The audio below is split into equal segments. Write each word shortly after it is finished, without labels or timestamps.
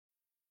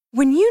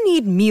When you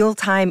need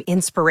mealtime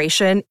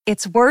inspiration,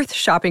 it's worth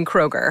shopping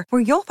Kroger,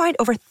 where you'll find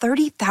over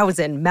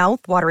 30,000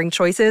 mouth-watering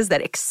choices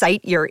that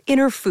excite your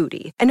inner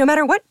foodie. And no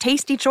matter what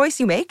tasty choice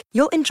you make,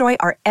 you'll enjoy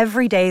our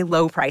everyday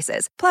low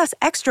prices, plus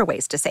extra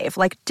ways to save,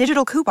 like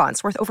digital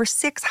coupons worth over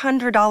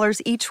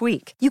 $600 each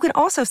week. You can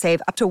also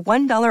save up to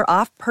 $1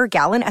 off per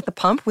gallon at the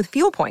pump with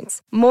fuel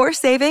points. More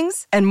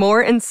savings and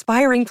more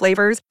inspiring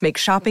flavors make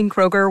shopping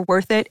Kroger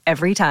worth it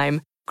every time.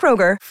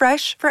 Kroger,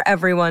 fresh for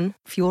everyone.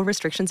 Fuel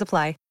restrictions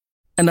apply.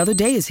 Another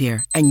day is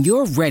here, and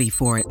you're ready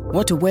for it.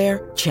 What to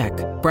wear? Check.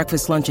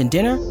 Breakfast, lunch, and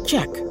dinner?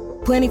 Check.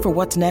 Planning for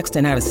what's next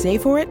and how to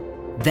save for it?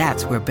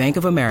 That's where Bank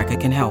of America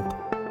can help.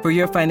 For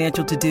your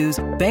financial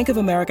to-dos, Bank of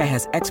America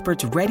has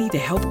experts ready to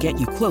help get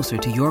you closer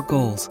to your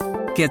goals.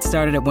 Get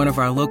started at one of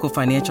our local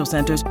financial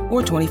centers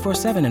or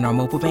 24/7 in our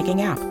mobile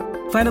banking app.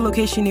 Find a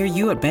location near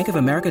you at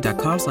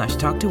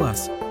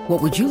bankofamerica.com/talktous. What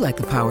would you like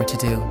the power to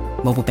do?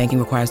 Mobile banking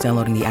requires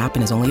downloading the app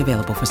and is only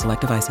available for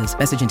select devices.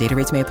 Message and data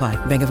rates may apply.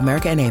 Bank of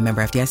America N.A.,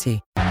 member FDIC.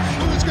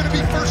 Who was going to be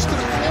first to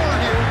the floor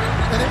here?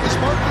 And it was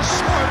Marcus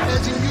Smart,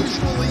 as he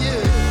usually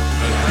is.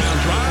 Brown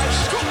drives,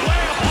 scoop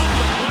layup off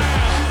the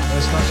glass.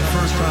 That's not the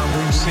first time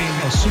we've seen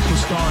a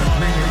superstar in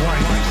green and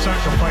white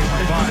sacrifice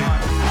the body.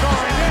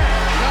 Sorry,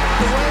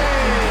 knocked away.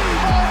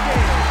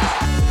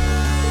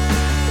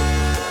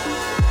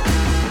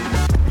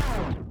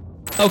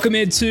 Welcome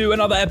into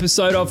another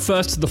episode of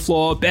First to the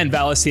Floor. Ben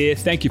Vallis here.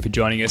 Thank you for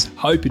joining us.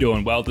 Hope you're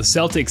doing well. The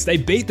Celtics, they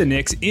beat the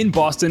Knicks in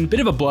Boston. Bit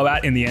of a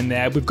blowout in the end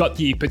there. We've got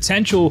the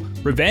potential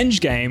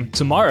revenge game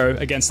tomorrow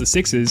against the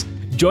Sixers.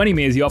 Joining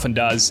me as he often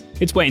does,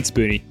 it's Wayne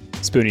Spoony.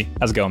 Spoony,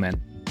 how's it going, man?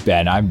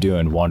 Ben, I'm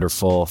doing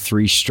wonderful.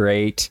 3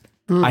 straight.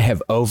 I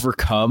have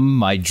overcome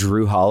my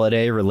Drew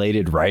Holiday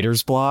related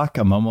writer's block.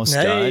 I'm almost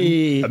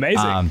done.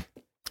 Amazing.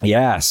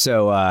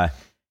 So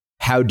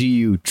How Do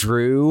You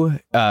Drew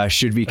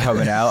should be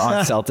coming out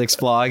on Celtics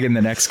blog in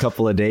the next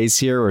couple of days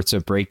here, where it's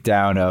a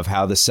breakdown of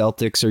how the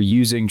Celtics are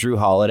using Drew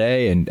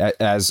Holiday, and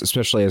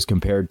especially as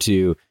compared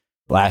to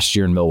last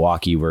year in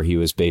Milwaukee, where he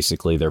was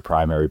basically their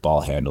primary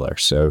ball handler.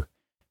 So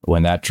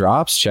when that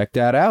drops, check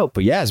that out.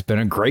 But yeah, it's been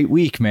a great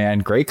week, man.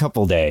 Great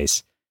couple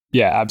days.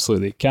 Yeah,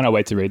 absolutely. Cannot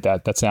wait to read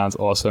that. That sounds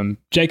awesome.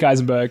 Jake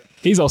Eisenberg,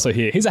 he's also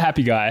here. He's a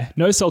happy guy.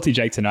 No salty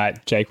Jake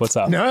tonight. Jake, what's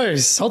up? No,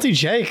 salty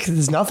Jake.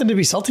 There's nothing to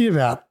be salty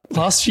about.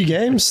 Last few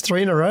games,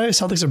 3 in a row.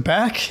 Celtics are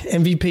back.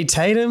 MVP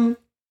Tatum.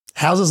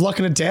 Hauser's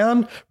locking it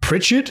down.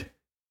 Pritchard.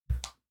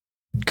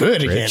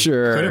 Good again.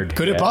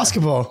 Good at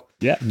basketball.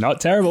 Yeah,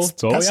 not terrible.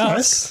 That's all we ask.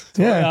 Nice. That's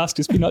all we ask.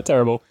 Just be not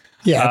terrible.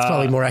 Yeah, that's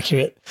probably more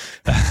accurate.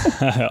 All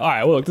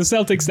right, well, look, the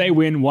Celtics, they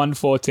win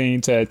 114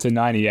 to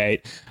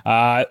 98.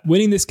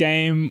 Winning this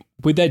game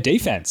with their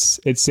defense,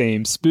 it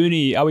seems.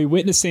 Spoony, are we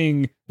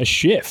witnessing a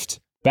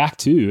shift back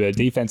to a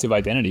defensive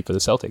identity for the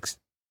Celtics?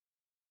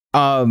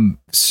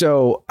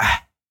 So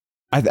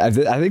I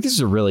think this is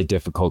a really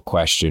difficult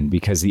question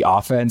because the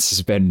offense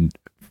has been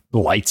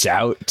lights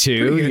out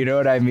too. You know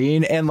what I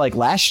mean? And like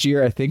last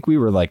year, I think we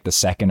were like the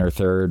 2nd or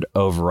 3rd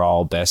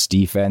overall best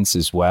defense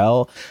as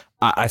well.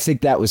 I think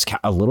that was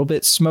a little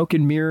bit smoke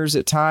and mirrors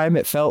at time.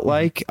 It felt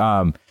like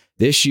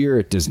this year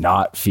it does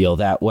not feel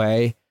that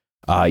way.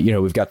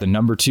 We've got the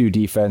number 2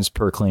 defense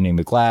per cleaning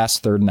the glass,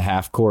 3rd in the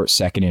half court,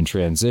 2nd in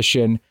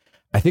transition.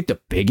 I think the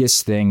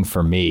biggest thing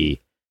for me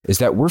is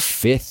that we're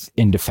 5th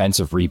in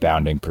defensive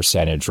rebounding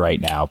percentage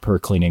right now per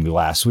cleaning the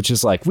glass, which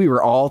is like we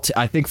were all,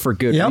 I think for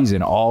good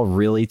reason, all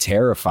really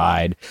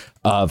terrified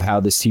of how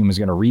this team was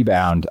going to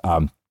rebound.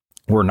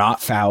 We're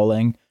not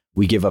fouling.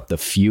 We give up the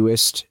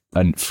fewest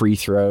free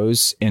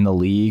throws in the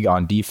league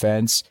on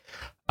defense.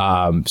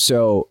 Are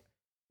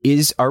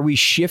we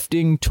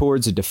shifting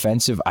towards a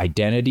defensive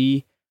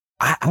identity?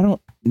 I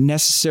don't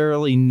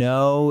necessarily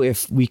know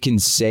if we can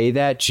say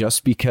that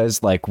just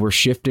because like we're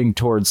shifting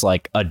towards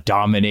like a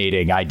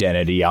dominating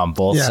identity on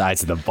both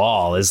sides of the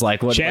ball is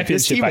like what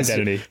championship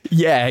identity.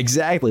 Yeah,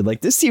 exactly.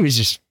 Like this team is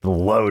just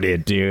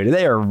loaded, dude.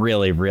 They are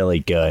really, really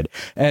good.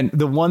 And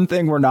the one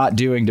thing we're not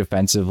doing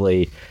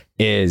defensively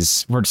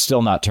is we're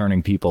still not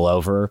turning people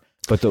over.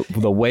 But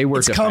the way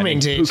we're coming,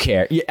 dude. Who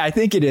cares? Yeah, I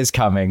think it is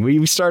coming.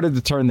 We started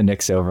to turn the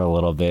Knicks over a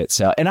little bit.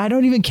 So, and I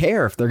don't even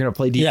care if they're going to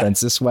play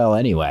defense this well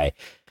anyway.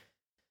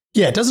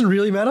 Yeah, it doesn't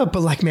really matter.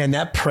 But like, man,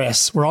 that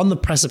press, we're on the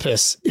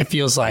precipice. It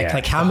feels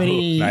like how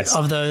many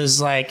of those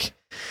like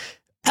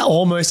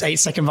almost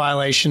 8-second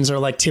violations or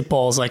like tip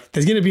balls? Like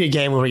there's going to be a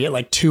game where we get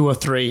like 2 or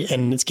 3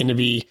 and it's going to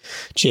be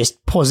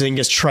just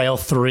Porzingis trail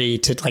 3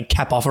 to like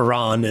cap off a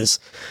run as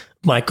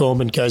Mike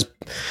Gorman goes,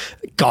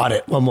 got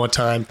it one more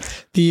time.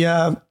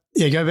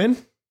 Go Ben.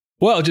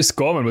 Well, just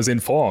Gorman was in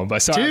form.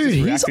 But sorry,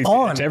 dude, he's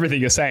on to everything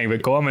you're saying.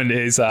 But Gorman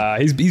is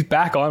he's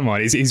back on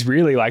one. He's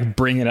really like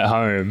bringing it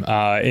home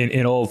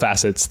in all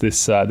facets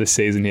this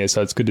season here.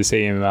 So it's good to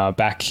see him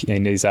back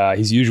in his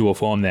usual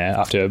form there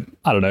after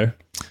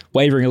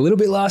wavering a little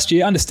bit last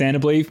year.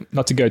 Understandably,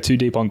 not to go too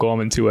deep on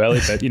Gorman too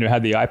early, but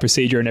had the eye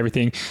procedure and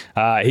everything.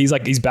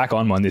 He's back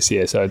on one this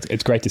year. So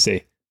it's great to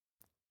see.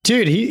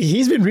 Dude,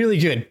 he's been really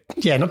good.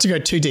 Yeah, not to go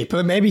too deep,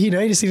 but maybe he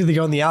just needed to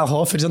go on the Al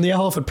Horford. He's on the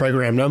Al Horford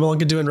program. No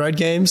longer doing road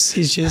games.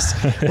 He's just,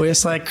 we're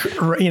just like,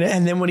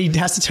 and then when he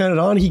has to turn it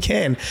on, he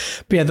can.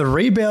 But yeah, the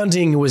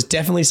rebounding was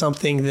definitely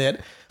something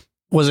that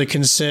was a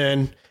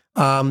concern.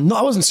 No,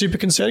 I wasn't super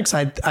concerned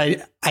because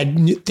I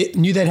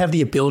knew they'd have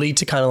the ability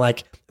to kind of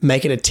like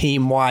make it a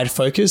team-wide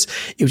focus.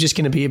 It was just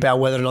going to be about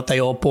whether or not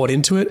they all bought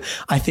into it.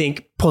 I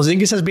think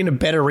Porzingis has been a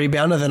better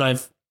rebounder than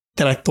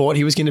I thought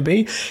he was going to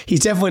be.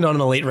 He's definitely not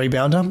an elite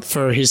rebounder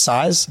for his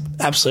size.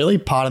 Absolutely.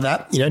 Part of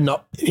that,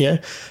 not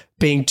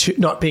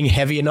being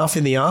heavy enough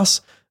in the arse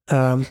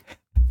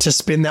to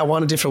spin that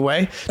one a different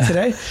way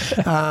today.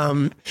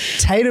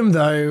 Tatum,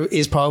 though,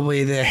 is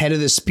probably the head of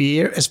the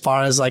spear as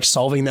far as like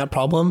solving that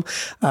problem.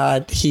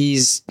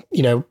 He's,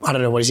 I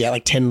don't know what he's at,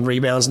 like 10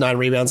 rebounds, 9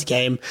 rebounds a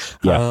game.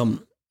 Yeah.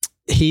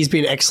 He's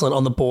been excellent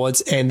on the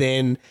boards. And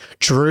then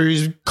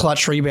Drew's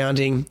clutch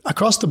rebounding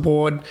across the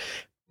board.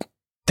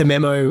 The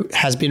memo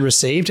has been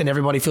received and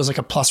everybody feels like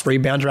a plus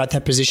rebounder at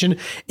that position.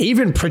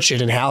 Even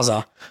Pritchard and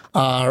Hauser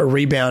are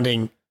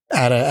rebounding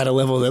at a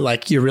level that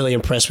like you're really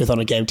impressed with on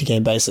a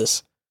game-to-game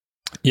basis.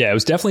 Yeah, it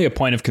was definitely a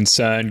point of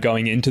concern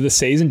going into the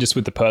season, just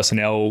with the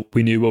personnel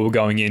we knew we were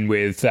going in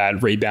with,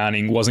 that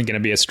rebounding wasn't going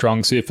to be a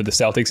strong suit for the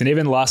Celtics. And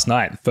even last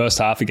night, first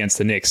half against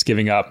the Knicks,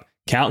 giving up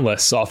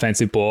countless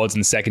offensive boards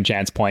and second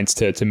chance points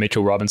to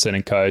Mitchell Robinson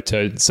and co.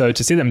 So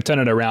to see them turn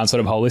it around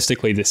sort of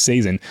holistically this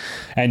season,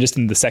 and just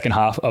in the second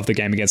half of the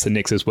game against the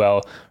Knicks as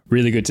well,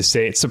 really good to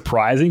see. It's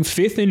surprising.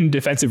 5th in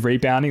defensive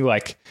rebounding,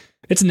 like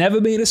it's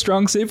never been a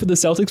strong suit for the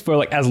Celtics for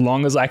like as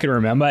long as I can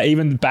remember.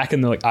 Even back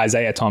in the like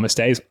Isaiah Thomas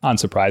days,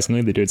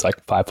 unsurprisingly, the dude's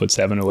like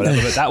 5'7" or whatever,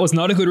 but that was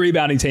not a good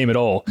rebounding team at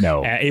all.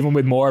 No, even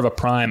with more of a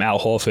prime Al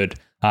Horford,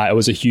 it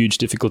was a huge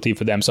difficulty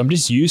for them. So I'm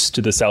just used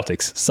to the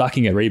Celtics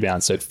sucking at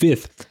rebounds. So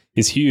 5th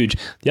is huge.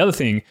 The other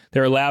thing,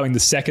 they're allowing the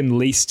second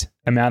least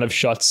amount of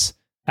shots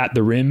at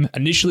the rim.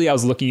 Initially, I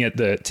was looking at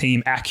the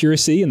team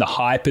accuracy and the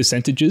high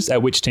percentages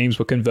at which teams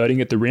were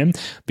converting at the rim.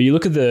 But you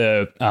look at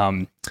the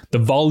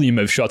volume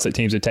of shots that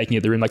teams are taking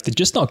at the rim, like they're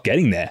just not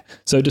getting there.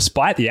 So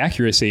despite the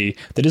accuracy,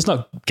 they're just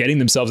not getting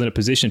themselves in a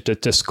position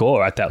to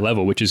score at that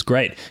level, which is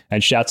great.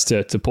 And shouts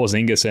to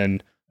Porzingis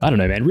and I don't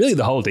know, man, really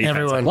the whole defense.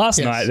 Everyone, last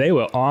night, they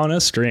were on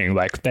a string.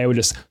 Like they were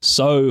just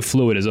so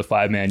fluid as a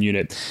 5-man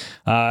unit.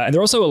 And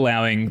they're also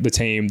allowing the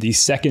team the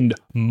second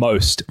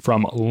most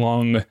from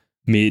long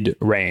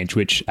mid-range,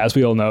 which, as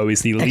we all know,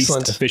 is the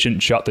least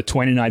efficient shot. The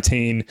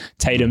 2019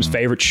 Tatum's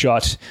favorite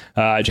shot,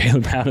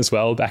 Jaylen Brown as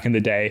well, back in the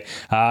day.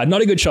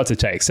 Not a good shot to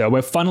take. So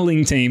we're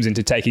funneling teams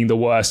into taking the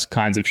worst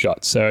kinds of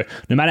shots. So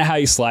no matter how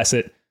you slice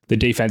it, the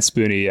defense,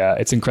 Spoonie,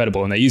 it's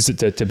incredible. And they used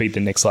it to beat the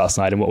Knicks last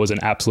night in what was an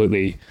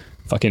absolutely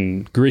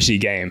fucking gritty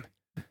game.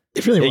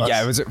 It really was.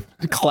 Yeah, it was a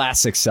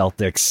classic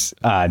Celtics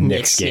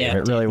Knicks game. Yeah.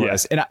 It really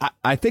was. And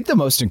I think the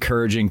most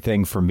encouraging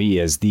thing for me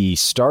is the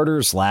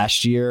starters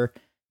last year,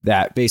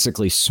 that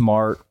basically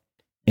Smart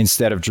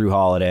instead of Drew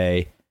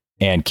Holiday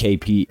and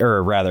KP,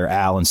 or rather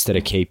Al instead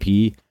of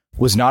KP,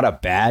 was not a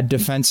bad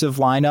defensive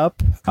lineup.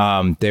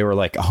 They were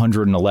like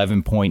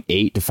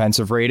 111.8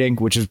 defensive rating,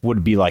 which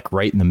would be like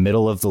right in the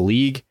middle of the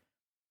league.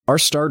 Our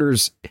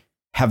starters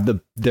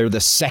they're the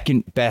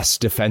second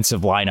best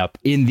defensive lineup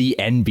in the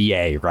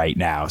NBA right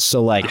now.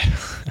 So like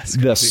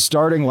the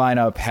starting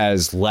lineup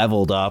has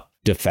leveled up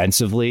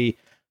defensively.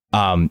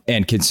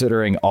 And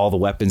considering all the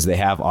weapons they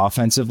have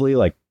offensively,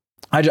 like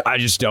I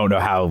just don't know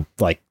how,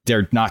 like,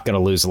 they're not going to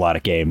lose a lot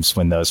of games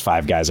when those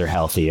 5 guys are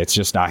healthy. It's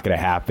just not going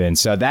to happen.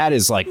 So that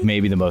is like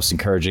maybe the most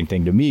encouraging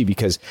thing to me,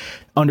 because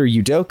under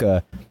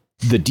Udoka,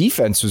 the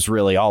defense was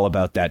really all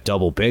about that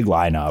double big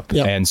lineup.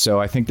 Yep. And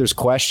so I think there's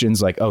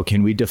questions like, oh,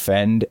 can we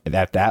defend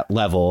at that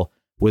level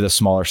with a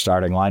smaller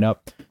starting lineup?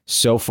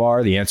 So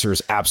far, the answer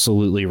is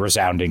absolutely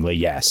resoundingly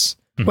yes.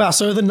 Wow.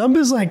 So the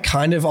numbers like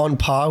kind of on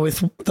par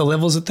with the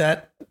levels at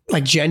that,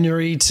 like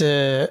January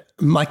to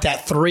like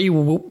that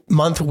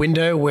 3-month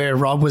window where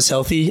Rob was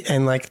healthy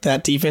and like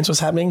that defense was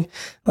happening.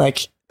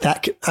 Like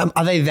that,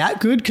 are they that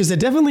good? Because they're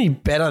definitely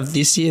better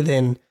this year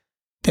than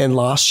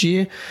last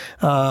year.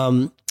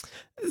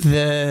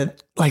 The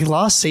like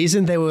last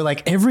season, they were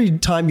like every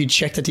time you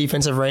check the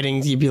defensive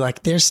ratings, you'd be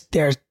like, they're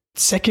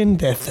second,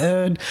 they're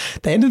third.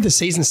 They ended the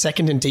season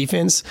second in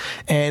defense,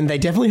 and they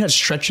definitely had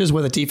stretches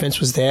where the defense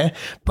was there,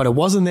 but it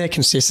wasn't there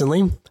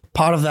consistently.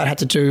 Part of that had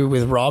to do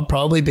with Rob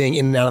probably being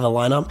in and out of the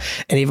lineup,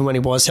 and even when he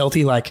was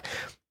healthy, like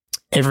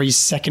every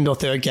second or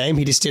third game,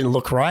 he just didn't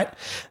look right.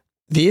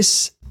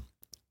 This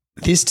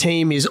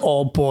team is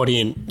all bought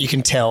in, you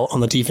can tell, on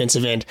the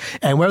defensive end,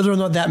 and whether or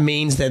not that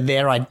means that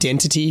their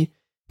identity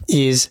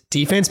is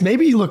defense,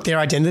 maybe look, their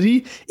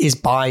identity is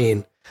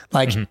buy-in.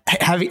 Like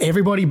having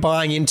everybody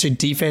buying into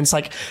defense.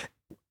 Like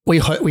we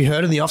heard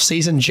in the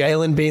offseason,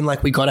 Jaylen being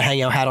like, we got to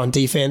hang our hat on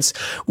defense.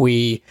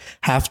 We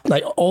have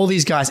like all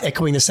these guys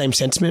echoing the same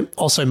sentiment.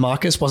 Also,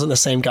 Marcus wasn't the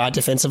same guy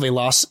defensively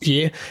last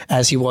year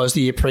as he was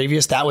the year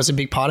previous. That was a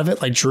big part of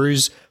it. Like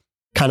Drew's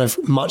kind of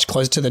much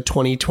closer to the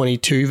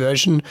 2022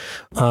 version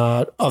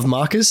of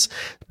Marcus.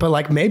 But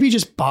like maybe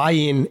just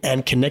buy-in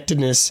and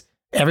connectedness,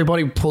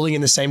 everybody pulling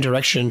in the same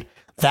direction.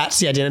 that's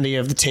the identity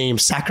of the team.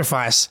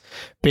 Sacrifice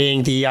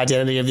being the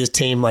identity of this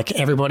team, like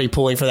everybody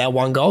pulling for that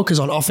one goal. Because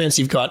on offense,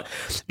 you've got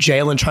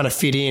Jalen trying to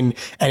fit in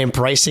and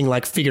embracing,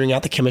 like figuring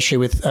out the chemistry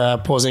with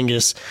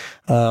Porzingis.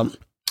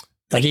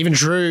 Like even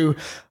Drew,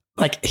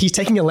 like he's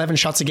taking 11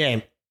 shots a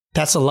game.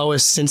 That's the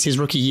lowest since his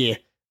rookie year,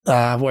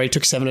 where he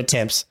took 7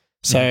 attempts.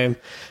 So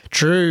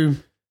Drew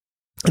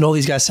and all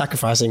these guys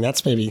sacrificing,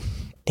 that's maybe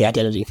the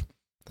identity.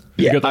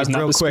 You got those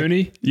numbers,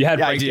 Spoonie? You had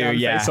breakdown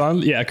face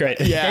on? Yeah, great.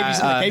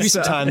 Maybe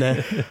some time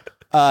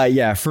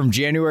there. From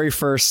January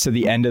 1st to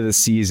the end of the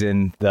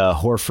season, the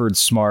Horford,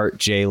 Smart,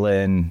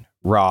 Jalen,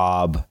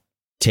 Rob,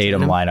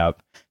 Tatum lineup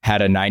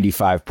had a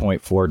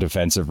 95.4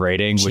 defensive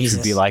rating, which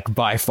would be like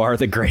by far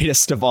the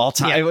greatest of all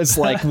time. Yeah. It was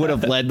like would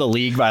have led the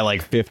league by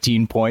like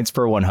 15 points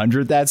per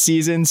 100 that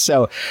season.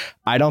 So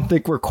I don't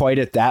think we're quite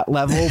at that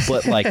level,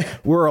 but like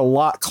we're a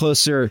lot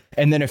closer.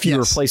 And then if you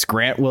replace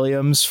Grant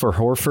Williams for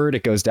Horford,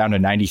 it goes down to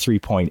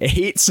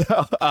 93.8.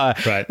 So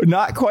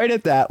not quite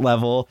at that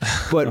level,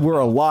 but we're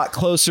a lot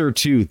closer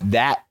to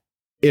that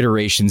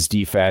iterations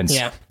defense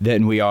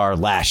than we are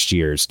last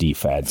year's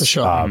defense. For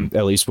sure.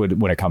 At least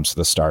when it comes to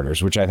the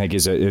starters, which I think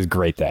is a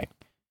great thing.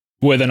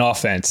 With an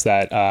offense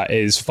that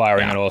is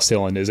firing on all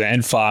cylinders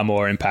and far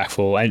more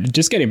impactful. And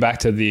just getting back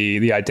to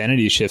the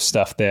identity shift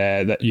stuff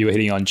there that you were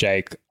hitting on,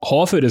 Jake,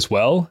 Horford as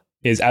well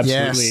is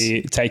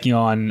absolutely taking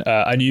on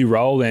a new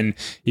role. And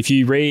if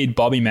you read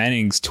Bobby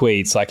Manning's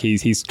tweets, like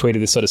he's tweeted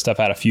this sort of stuff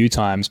out a few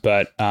times,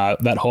 but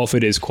that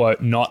Horford is,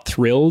 quote, not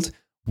thrilled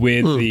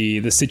with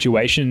the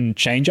situation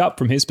change up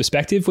from his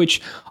perspective,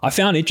 which I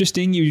found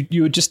interesting.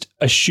 You would just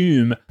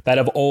assume that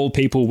of all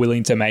people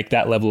willing to make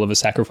that level of a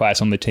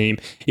sacrifice on the team,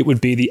 it would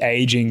be the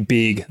aging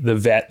big, the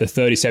vet, the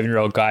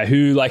 37-year-old guy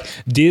who like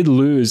did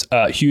lose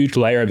a huge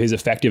layer of his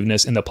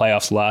effectiveness in the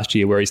playoffs last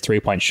year, where his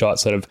 3-point shot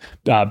sort of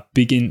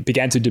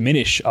began to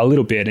diminish a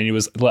little bit, and he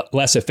was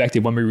less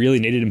effective when we really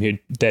needed him here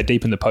there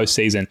deep in the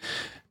postseason.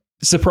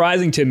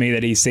 Surprising to me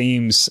that he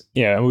seems,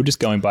 we're just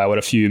going by what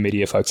a few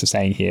media folks are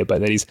saying here, but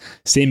that he's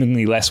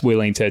seemingly less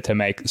willing to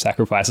make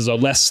sacrifices or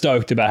less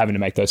stoked about having to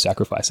make those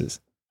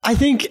sacrifices. I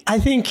think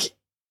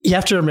you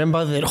have to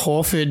remember that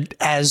Horford,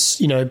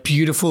 as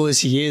beautiful as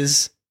he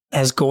is,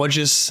 as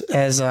gorgeous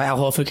as Al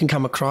Horford can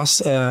come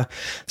across,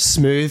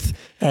 smooth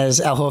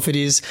as Al Horford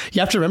is, you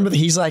have to remember that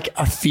he's like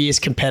a fierce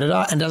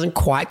competitor and doesn't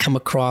quite come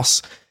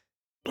across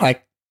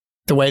like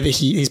the way that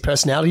his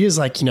personality is,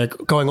 like,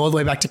 going all the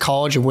way back to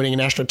college and winning a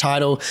national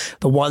title,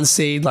 the 1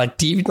 seed, like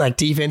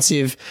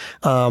defensive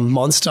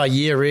monster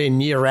year in,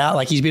 year out.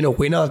 Like he's been a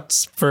winner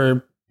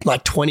for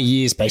like 20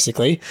 years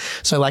basically.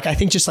 So like, I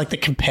think just like the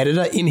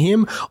competitor in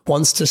him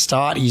wants to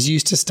start. He's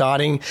used to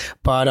starting,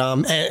 but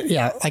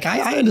like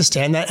I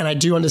understand that. And I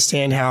do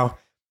understand how,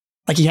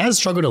 like, he has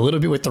struggled a little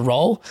bit with the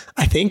role,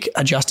 I think,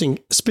 adjusting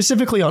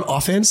specifically on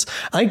offense.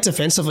 I think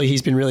defensively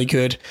he's been really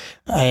good.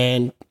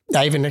 And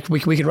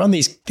we can run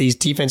these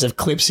defensive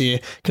clips here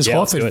because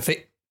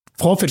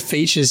Horford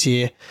features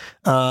here.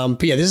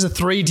 But yeah, this is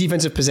 3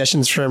 defensive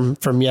possessions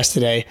from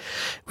yesterday,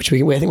 which I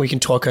think we can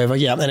talk over.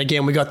 Yeah, and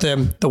again, we got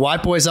the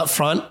white boys up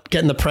front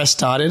getting the press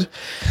started.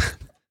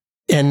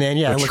 And then,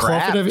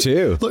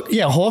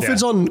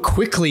 Horford's on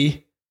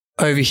quickly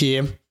over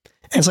here.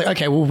 And it's like,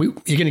 okay, well,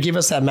 you're going to give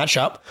us that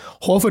matchup.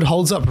 Horford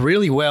holds up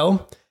really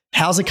well.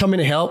 Hauser coming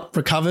to help,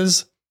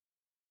 recovers.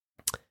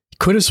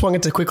 Could have swung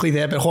it too quickly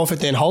there, but Horford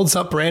then holds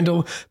up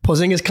Randall.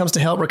 Porzingis comes to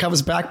help,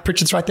 recovers back.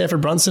 Pritchard's right there for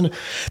Brunson.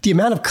 The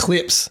amount of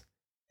clips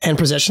and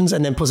possessions,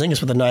 and then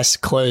Porzingis with a nice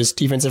closed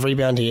defensive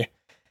rebound here.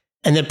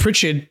 And then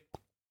Pritchard,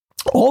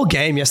 all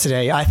game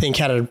yesterday, I think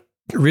had a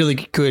really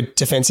good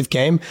defensive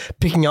game,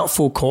 picking up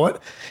full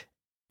court.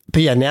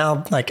 But yeah,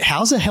 now like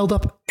Hauser held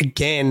up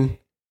again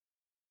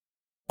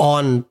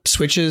on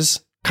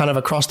switches kind of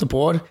across the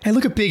board. Hey,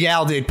 look at Big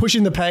Al, dude,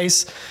 pushing the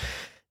pace.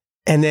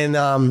 And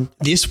then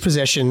this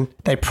possession,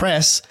 they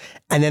press,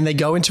 and then they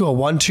go into a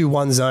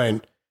 1-2-1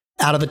 zone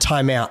out of the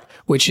timeout,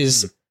 which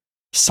is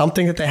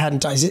something that they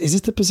hadn't done. Is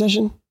this the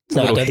possession?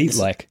 No, I don't think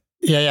like.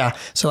 Yeah.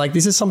 So like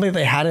this is something that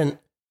they hadn't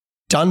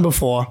done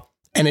before,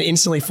 and it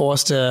instantly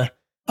forced a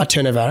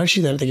turnover. I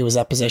actually don't think it was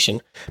that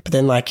possession. But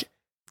then like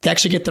they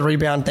actually get the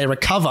rebound, they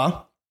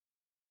recover,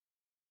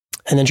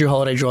 and then Drew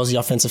Holiday draws the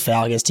offensive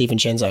foul against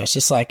DiVincenzo. It's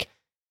just like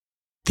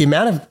the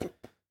amount of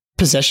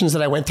possessions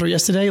that I went through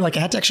yesterday, like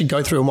I had to actually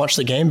go through and watch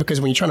the game because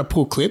when you're trying to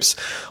pull clips,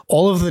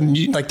 all of the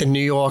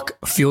New York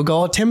field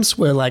goal attempts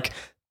were like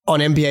on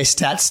NBA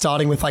stats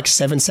starting with like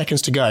 7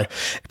 seconds to go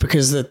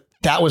because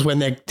that was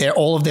when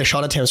all of their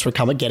shot attempts were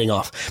getting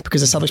off because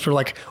the Celtics were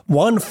like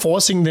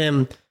forcing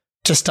them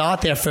to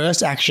start their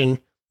first action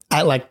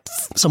at like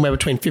somewhere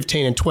between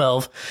 15 and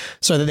 12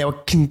 so that they were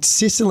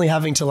consistently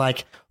having to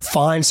like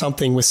find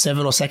something with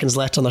 7 or seconds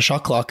left on the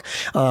shot clock.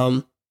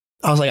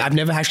 I was like, I've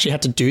never actually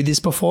had to do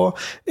this before.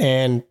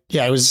 And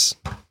yeah, it was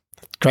a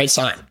great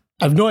sign.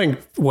 Annoying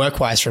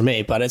work-wise for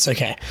me, but it's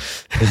okay.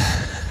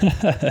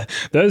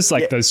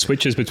 Those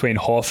switches between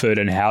Horford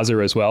and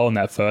Hauser as well in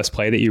that first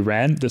play that you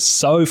ran, they're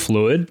so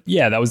fluid.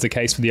 Yeah, that was the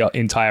case for the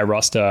entire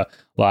roster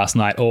last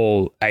night.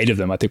 All 8 of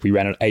them. I think we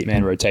ran an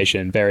 8-man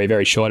rotation, very,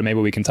 very short.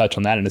 Maybe we can touch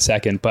on that in a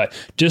second. But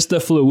just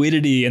the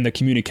fluidity and the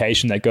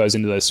communication that goes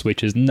into those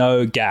switches,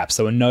 no gaps.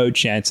 There were no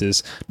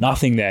chances,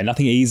 nothing there,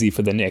 nothing easy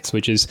for the Knicks,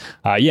 which is,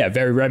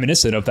 very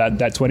reminiscent of that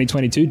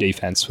 2022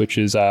 defense, which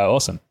is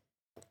awesome.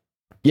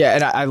 Yeah,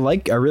 and I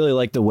really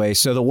like the way.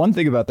 So the one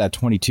thing about that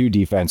 22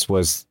 defense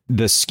was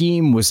the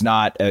scheme was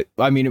not. It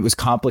was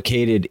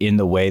complicated in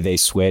the way they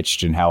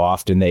switched and how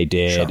often they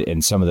did,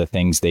 and some of the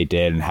things they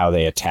did and how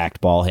they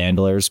attacked ball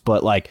handlers.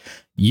 But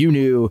you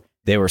knew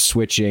they were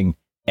switching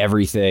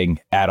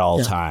everything at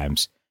all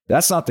times.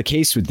 That's not the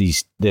case with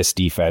this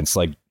defense.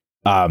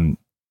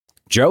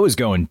 Joe is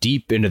going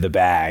deep into the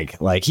bag.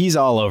 He's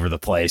all over the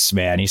place,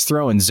 man. He's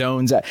throwing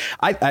zones.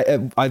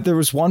 There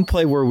was one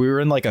play where we were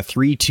in a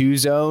 3-2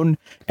 zone,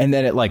 and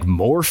then it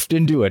morphed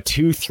into a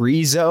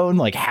 2-3 zone,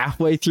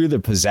 halfway through the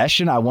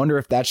possession. I wonder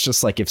if that's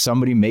just if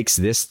somebody makes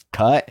this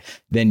cut,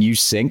 then you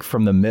sink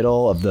from the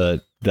middle of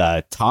the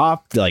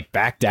top,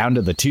 back down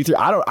to the 2-3.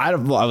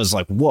 I was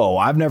like, whoa,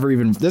 I've never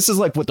even, this is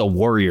what the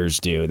Warriors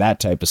do, that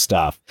type of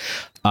stuff.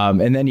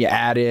 And then you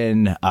add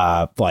in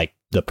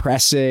the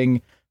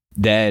pressing.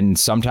 Then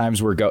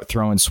sometimes we're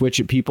throwing switch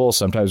at people.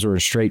 Sometimes we're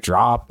a straight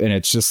drop. And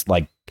it's just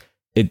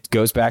it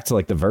goes back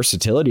to the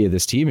versatility of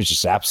this team is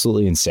just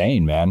absolutely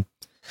insane, man.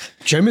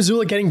 Joe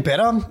Mazzulla getting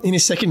better in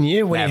his second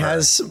year when he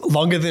has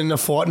longer than a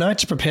fortnight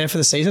to prepare for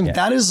the season. Yeah.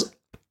 That is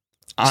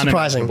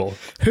surprising.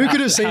 Who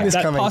could have seen this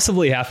coming? That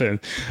possibly happened.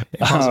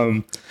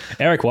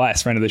 Eric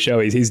Weiss, friend of the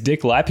show, he's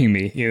Dick Lapping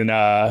me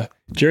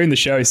during the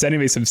show. He's sending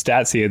me some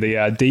stats here.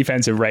 The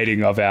defensive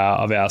rating of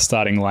our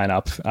starting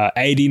lineup,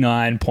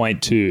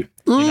 89.2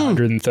 in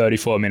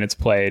 134 minutes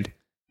played.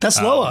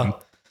 That's lower.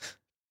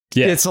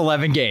 Yeah, it's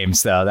 11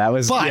 games though. That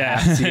was but,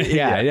 To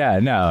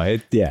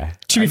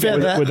be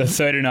fair, with a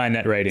 39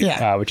 net rating,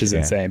 which is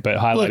insane. But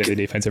highlighting the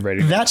defensive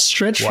rating. That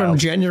stretch from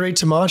January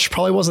to March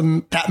probably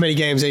wasn't that many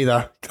games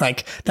either.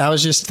 That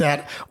was just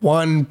that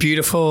one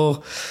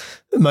beautiful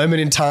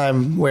moment in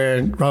time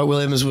where Robert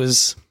Williams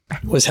was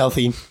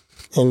healthy,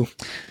 and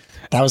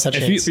that was that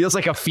chance. It feels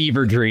like a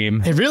fever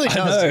dream. It really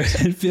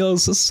does. It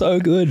feels so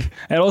good.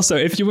 And also,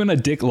 if you want to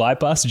Dick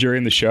Lipe us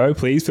during the show,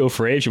 please feel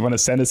free. If you want to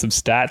send us some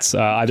stats,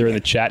 either in the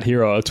chat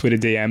here or Twitter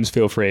DMs,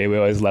 feel free. We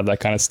always love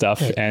that kind of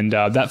stuff. Yeah. And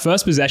that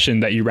first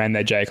possession that you ran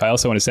there, Jake, I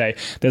also want to say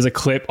there's a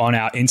clip on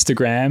our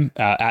Instagram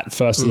at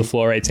First to the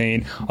Floor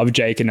 18 of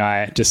Jake and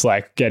I just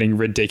getting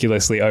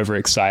ridiculously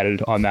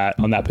overexcited on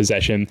that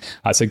possession.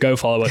 So go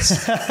follow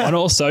us on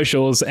all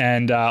socials.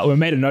 And we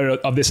made a note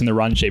of this in the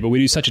run sheet, but we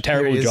do such a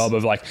terrible job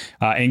of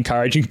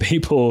encouraging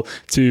people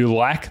to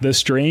like the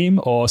stream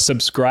or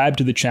subscribe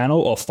to the channel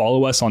or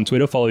follow us on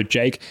Twitter. Follow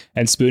Jake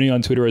and Spoonie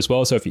on Twitter as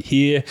well. So if you're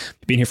here,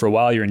 you've been here for a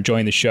while, you're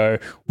enjoying the show,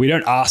 we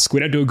don't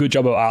do a good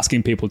job of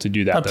asking people to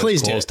do that.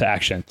 Please calls to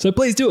action. So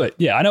please do it.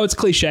 Yeah, I know it's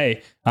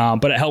cliche,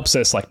 but it helps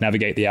us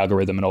navigate the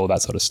algorithm and all of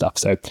that sort of stuff.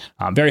 So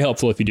very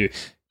helpful if you do.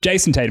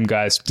 Jason Tatum,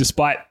 guys,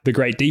 despite the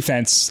great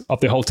defense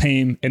of the whole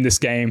team in this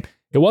game,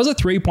 it was a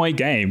 3-point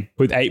game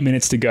with 8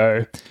 minutes to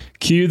go.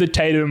 Cue the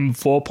Tatum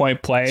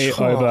 4-point play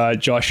over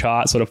Josh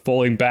Hart, sort of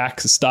falling back,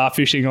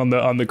 starfishing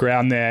on the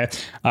ground there,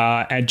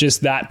 and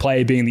just that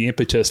play being the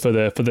impetus for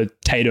the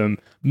Tatum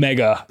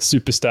mega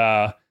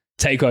superstar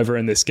takeover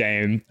in this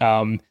game.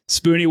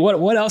 Spoonie,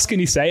 what else can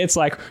you say? It's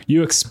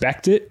you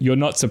expect it, you're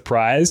not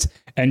surprised,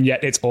 and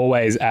yet it's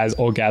always as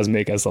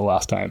orgasmic as the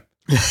last time.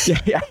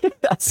 Yeah.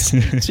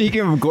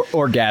 Speaking of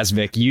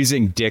orgasmic,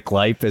 using Dick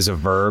Lipe as a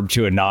verb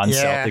to a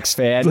non-Celtics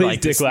fan, please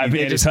Dick Lipe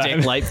me just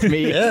Dick Lipe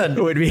me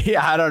would be.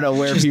 I don't know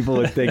where people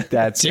would think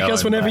that's. Dick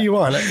us whenever you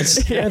want.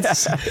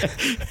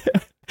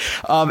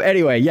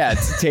 Anyway,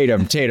 it's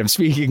Tatum.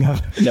 Speaking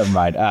of, never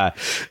mind.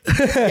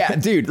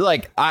 Dude,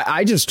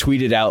 I just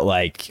tweeted out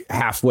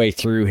halfway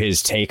through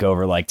his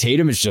takeover,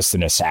 Tatum is just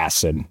an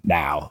assassin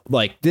now.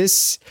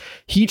 This,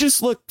 he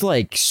just looked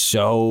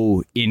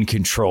so in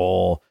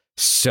control,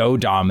 so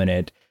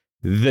dominant.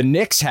 The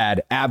Knicks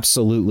had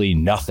absolutely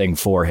nothing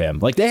for him.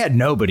 They had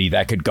nobody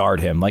that could guard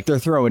him. They're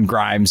throwing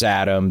Grimes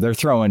at him. They're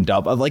throwing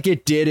double.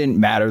 It didn't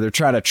matter. They're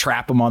trying to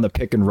trap him on the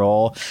pick and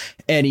roll,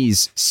 and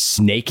he's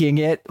snaking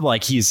it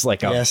he's a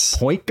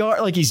point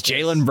guard. He's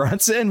Jalen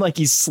Brunson.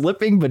 He's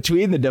slipping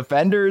between the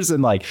defenders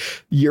and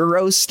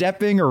Euro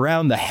stepping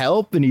around the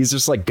help, and he's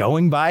just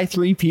going by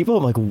 3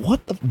 people. I'm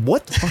what the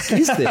fuck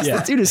is this?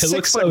 This dude is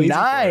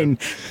 6'9".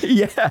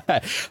 Yeah.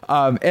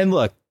 And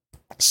look,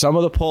 some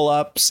of the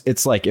pull-ups,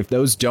 it's if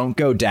those don't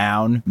go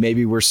down,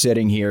 maybe we're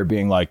sitting here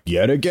being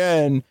yet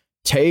again,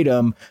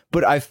 Tatum.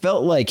 But I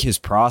felt his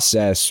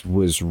process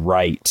was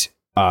right.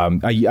 I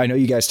know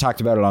you guys talked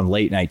about it on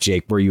Late Night,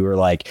 Jake, where you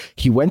were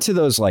he went to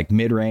those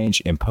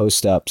mid-range and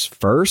post-ups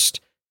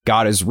first,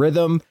 got his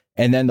rhythm,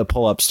 and then the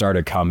pull-ups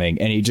started coming.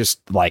 And he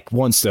just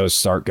once those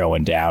start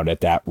going down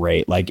at that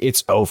rate,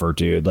 it's over,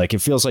 dude.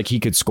 It feels like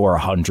he could score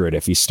 100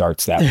 if he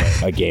starts that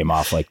way, a game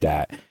off like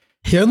that.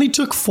 He only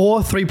took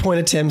 4 3-point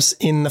attempts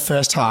in the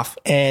first half,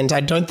 and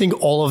I don't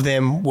think all of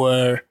them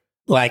were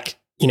like,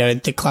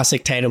 the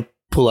classic Tatum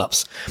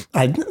pull-ups.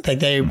 I think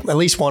they at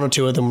least 1 or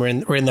 2 of them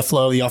were in the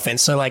flow of the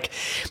offense. So like,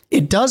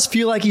 it does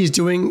feel like he's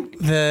doing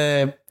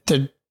the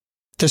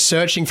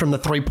searching from the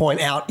 3-point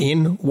out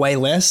in way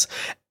less.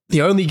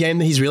 The only game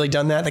that he's really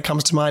done that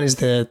comes to mind is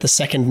the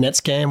second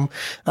Nets game,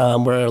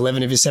 where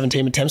 11 of his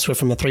 17 attempts were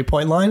from the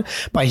 3-point line.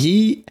 But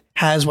he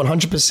has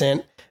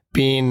 100%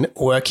 been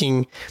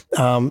working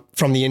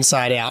from the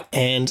inside out.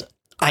 And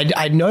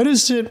I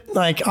noticed it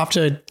like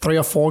after 3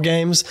 or 4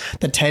 games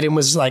that Tatum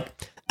was like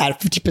at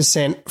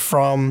 50%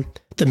 from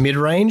the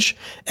mid-range.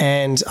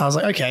 And I was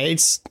like, okay,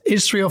 it's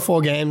 3 or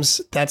 4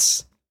 games.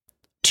 That's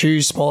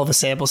too small of a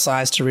sample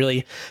size to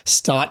really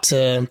start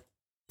to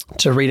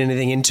read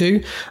anything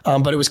into.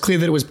 But it was clear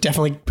that it was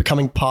definitely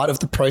becoming part of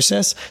the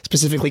process,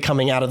 specifically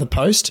coming out of the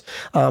post,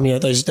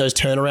 those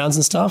turnarounds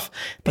and stuff.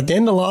 But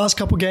then the last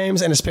couple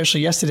games, and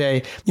especially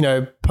yesterday,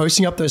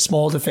 posting up those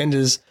small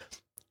defenders,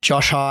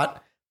 Josh Hart,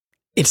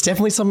 it's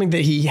definitely something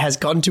that he has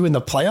gotten to in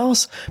the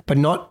playoffs, but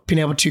not been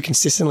able to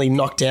consistently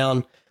knock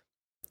down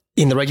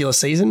in the regular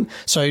season.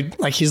 So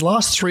like his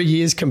last 3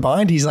 years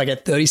combined, he's like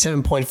at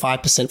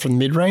 37.5% from the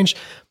mid-range.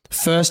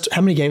 First,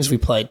 how many games have we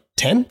played?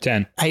 10?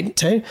 10. 8,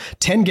 10?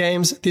 10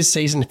 games this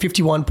season,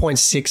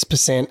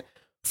 51.6%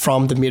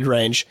 from the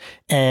mid-range.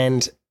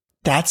 And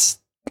that's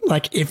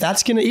like, if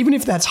that's going to, even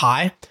if that's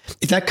high,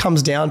 if that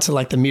comes down to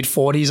like the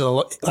mid-40s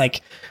or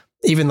like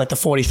even like the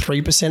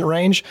 43%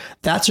 range,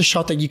 that's a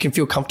shot that you can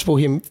feel comfortable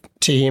him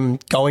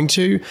going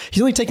to.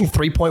 He's only taking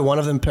 3.1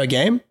 of them per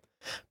game.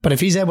 But if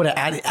he's able to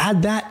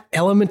add that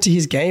element to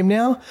his game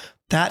now,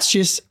 that's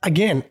just,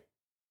 again,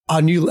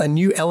 a new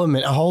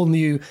element,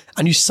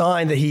 a new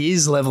sign that he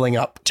is leveling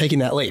up, taking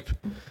that leap.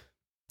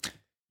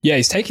 Yeah,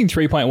 he's taking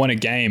 3.1 a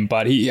game,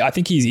 but I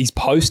think he's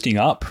posting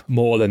up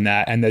more than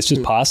that, and there's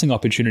just passing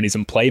opportunities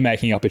and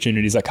playmaking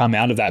opportunities that come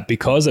out of that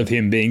because of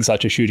him being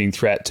such a shooting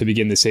threat to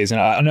begin the season.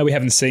 I know we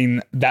haven't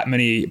seen that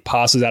many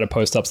passes out of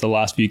post-ups the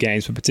last few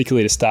games, but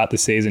particularly to start the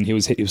season, he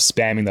was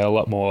spamming that a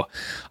lot more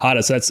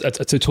harder. So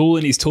it's a tool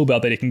in his tool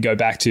belt that he can go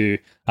back to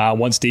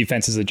once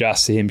defenses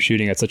adjust to him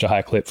shooting at such a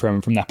high clip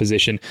from that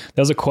position.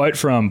 There was a quote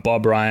from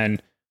Bob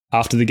Ryan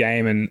after the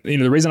game, and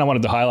the reason I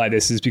wanted to highlight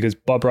this is because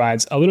Bob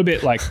Ryan's a little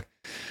bit like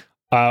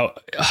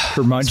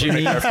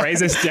curmudgeon-y. I phrase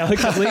this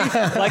delicately.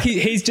 Like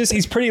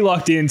he's pretty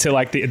locked into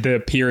like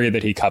the period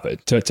that he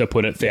covered, to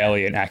put it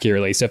fairly and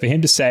accurately. So for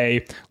him to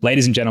say,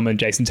 ladies and gentlemen,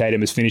 Jason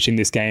Tatum is finishing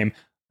this game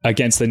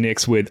against the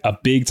Knicks with a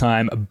big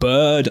time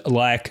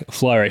bird-like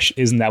flourish,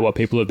 isn't that what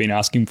people have been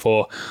asking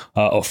for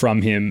or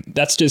from him?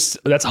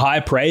 That's high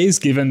praise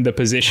given the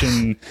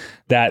position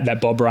that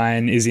Bob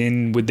Ryan is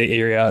in with the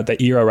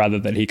era rather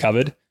that he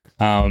covered.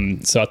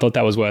 So I thought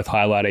that was worth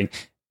highlighting.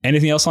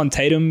 Anything else on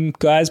Tatum,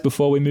 guys,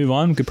 before we move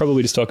on? We could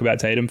probably just talk about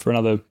Tatum for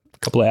another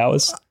couple of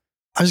hours.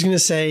 I was going to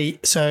say,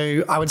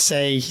 so I would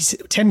say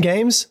 10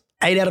 games,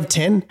 8 out of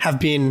 10 have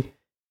been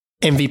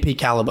MVP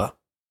caliber.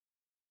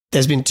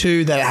 There's been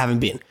 2 that haven't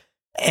been.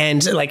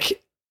 And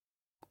like,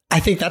 I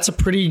think that's a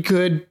pretty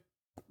good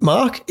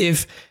mark.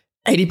 If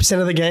 80%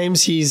 of the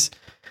games he's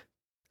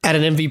at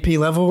an MVP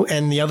level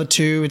and the other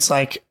 2, it's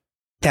like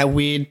that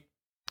weird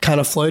kind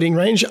of floating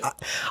range.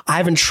 I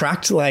haven't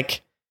tracked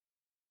like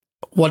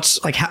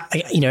what's like, how,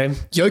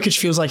 Jokic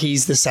feels like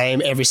he's the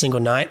same every single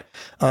night.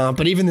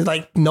 But even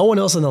like no one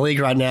else in the league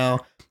right now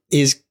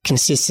is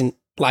consistent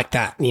like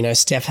that.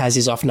 Steph has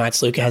his off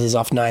nights. Luka has his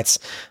off nights.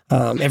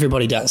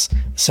 Everybody does.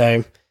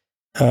 So,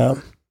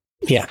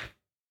 yeah.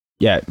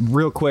 Yeah.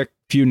 Real quick,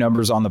 few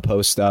numbers on the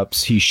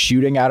post-ups. He's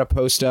shooting out of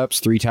post-ups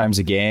 3 times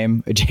a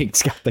game.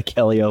 Jake's got the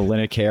Kelly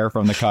Olynyk hair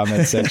from the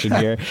comment section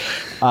here,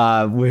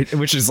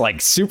 which is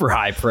like super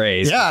high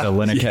praise. Yeah. The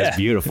Olynyk has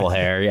beautiful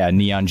hair. Yeah,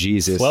 neon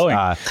Jesus.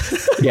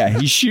 Yeah,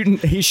 he's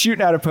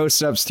shooting out of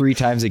post-ups 3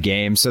 times a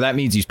game. So that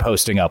means he's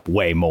posting up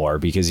way more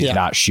because he's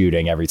not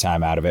shooting every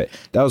time out of it.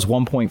 That was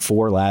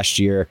 1.4 last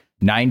year.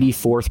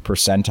 94th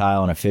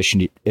percentile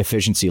in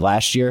efficiency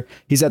last year.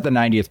 He's at the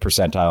 90th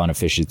percentile in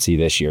efficiency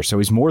this year. So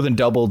he's more than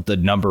doubled the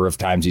number of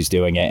times he's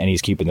doing it, and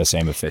he's keeping the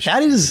same efficiency.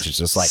 That is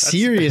just like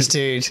serious,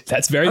 dude.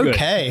 That's very good.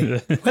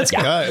 Okay, let's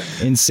go.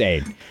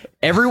 Insane.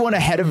 Everyone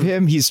ahead of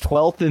him, he's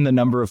 12th in the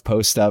number of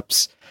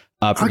post-ups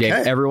per game.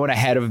 Everyone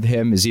ahead of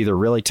him is either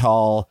really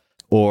tall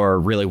or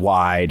really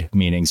wide,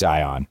 meaning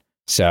Zion.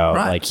 So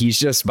like he's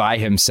just by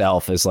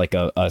himself as like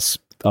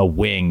a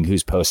wing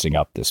who's posting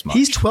up this much.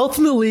 He's 12th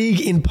in the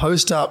league in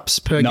post-ups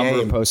per game.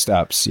 Number of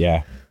post-ups,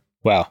 yeah.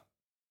 Wow.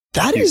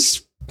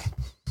 That's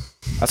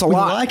a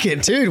lot. We like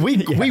it, dude. We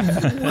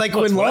like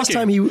when last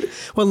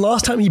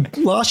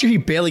year he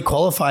barely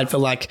qualified for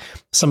like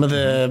some of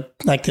the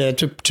like the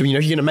to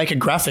you're going to make a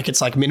graphic, it's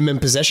like minimum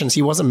possessions.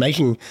 He wasn't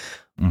making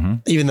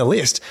even the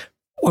list.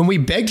 When we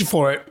begged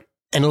for it,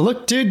 and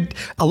look, dude,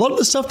 a lot of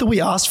the stuff that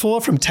we asked for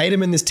from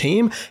Tatum and this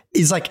team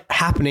is like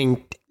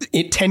happening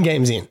 10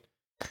 games in.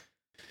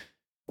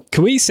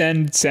 Can we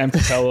send Sam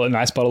Cassell a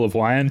nice bottle of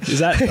wine? Is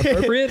that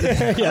appropriate?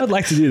 Yeah. I'd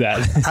like to do that.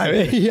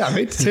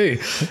 Me too.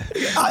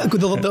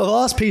 The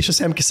last piece for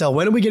Sam Cassell,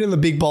 when are we getting the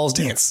big balls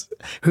dance?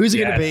 Who's it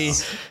going to be?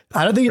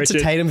 I don't think it's a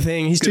Tatum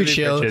thing. He's too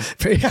chill. It's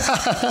going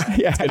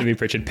to be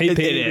Pritchard. PP, it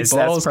is.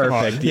 balls, That's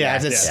perfect.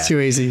 It's too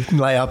easy.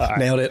 Layup. Right.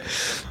 Nailed it.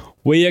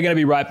 We are going to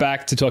be right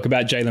back to talk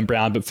about Jaylen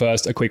Brown, but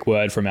first, a quick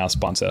word from our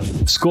sponsor.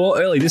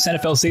 Score early this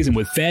NFL season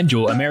with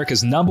FanDuel,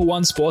 America's #1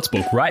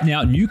 sportsbook. Right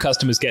now, new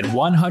customers get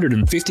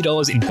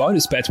 $150 in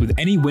bonus bets with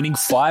any winning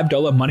 $5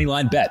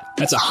 moneyline bet.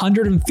 That's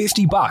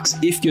 $150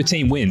 if your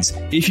team wins.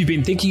 If you've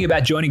been thinking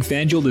about joining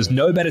FanDuel, there's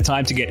no better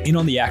time to get in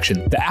on the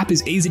action. The app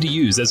is easy to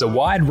use. There's a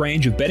wide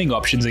range of betting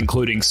options,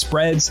 including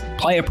spreads,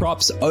 player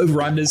props,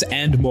 over-unders,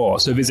 and more.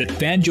 So visit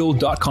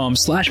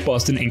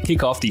FanDuel.com/Boston and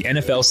kick off the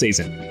NFL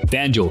season.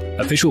 FanDuel,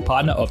 official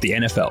partner of the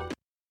NFL.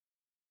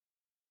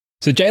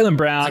 So Jaylen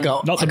Brown,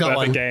 not the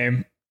perfect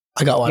game.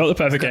 I got one. Not the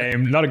perfect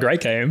game. Not a great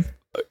game.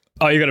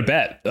 Oh, you got a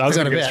bet. I was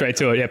going to go straight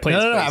to it. Yeah, please.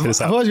 No. I've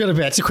always got a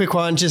bet. It's a quick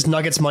one. Just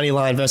Nuggets money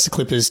line versus the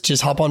Clippers.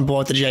 Just hop on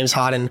board the James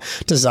Harden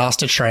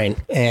disaster train,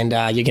 and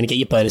you're going to get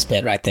your bonus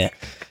bet right there.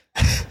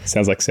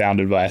 Sounds like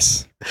sound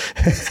advice.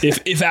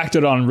 if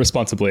acted on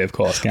responsibly, of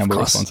course. Gamble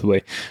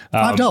responsibly.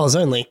 $5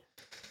 only.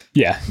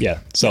 Yeah.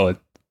 Solid.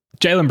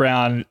 Jaylen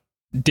Brown.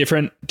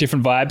 Different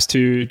vibes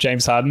to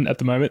James Harden at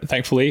the moment,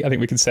 thankfully, I think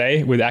we can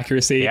say with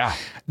accuracy. Yeah.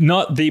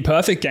 Not the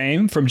perfect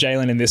game from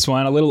Jaylen in this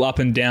one, a little up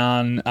and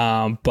down,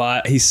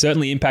 but he's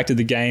certainly impacted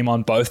the game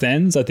on both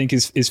ends, I think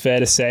is fair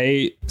to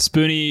say.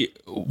 Spoonie,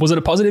 was it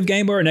a positive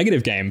game or a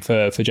negative game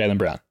for Jaylen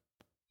Brown?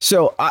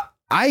 So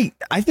I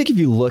think if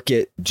you look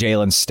at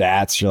Jaylen's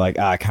stats, you're like,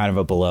 kind of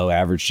a below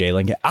average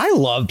Jaylen. I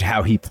loved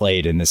how he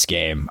played in this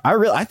game.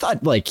 I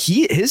thought like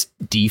his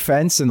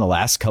defense in the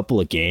last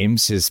couple of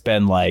games has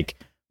been like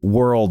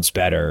worlds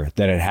better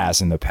than it has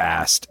in the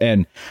past.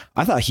 And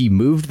I thought he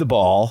moved the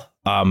ball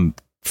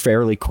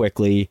fairly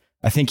quickly.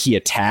 I think he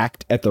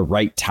attacked at the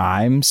right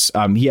times.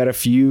 He had a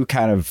few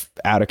kind of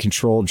out of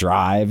control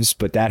drives,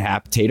 but that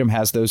happened. Tatum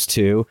has those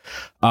too.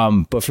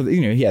 But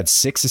he had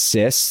 6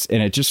 assists,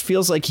 and it just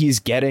feels like he's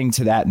getting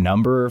to that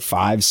number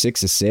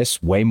 5-6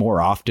 assists way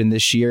more often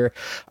this year.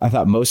 I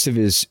thought most of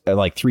his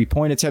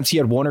 3-point attempts, he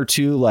had 1 or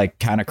 2 like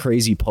kind of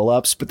crazy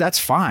pull-ups, but that's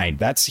fine.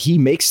 He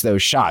makes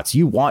those shots.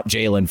 You want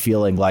Jaylen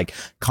feeling like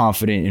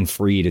confident and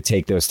free to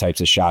take those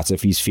types of shots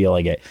if he's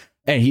feeling it.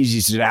 And he's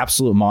just an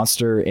absolute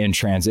monster in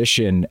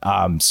transition.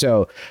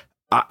 So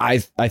I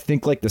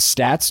think like the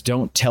stats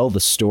don't tell the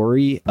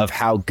story of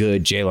how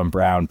good Jaylen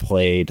Brown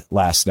played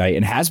last night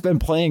and has been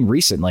playing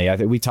recently. I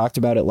think we talked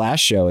about it last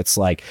show. It's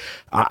like,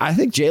 I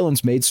think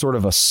Jaylen's made sort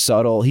of a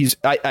subtle,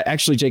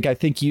 actually, Jake, I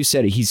think you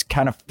said it, he's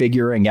kind of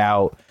figuring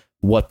out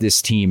what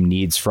this team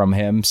needs from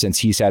him since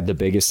he's had the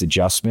biggest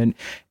adjustment.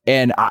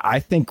 And I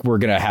think we're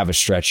going to have a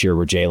stretch here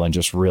where Jaylen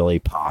just really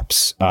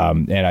pops.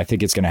 And I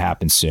think it's going to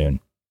happen soon.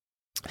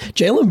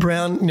 Jaylen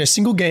Brown,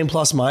 single game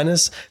plus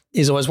minus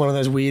is always one of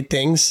those weird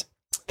things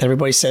that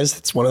everybody says.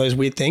 It's one of those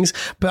weird things.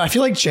 But I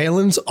feel like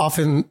Jaylen's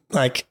often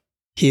like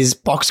his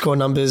box score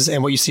numbers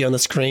and what you see on the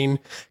screen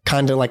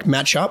kind of like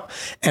match up.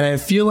 And I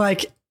feel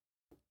like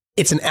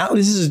this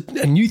is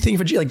a new thing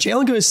for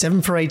Jaylen goes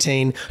 7 for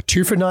 18,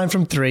 2 for 9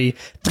 from 3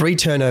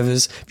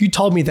 turnovers. If you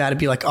told me that, it'd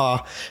be like,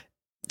 and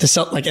the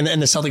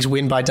Celtics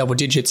win by double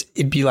digits,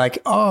 it'd be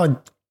like,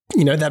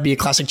 that'd be a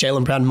classic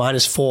Jaylen Brown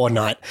 -4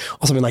 night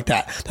or something like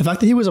that. The fact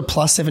that he was a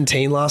plus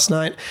 17 last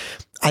night,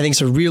 I think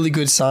is a really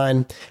good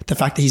sign. The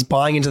fact that he's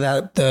buying into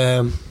that,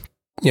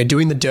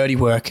 doing the dirty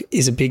work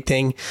is a big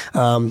thing.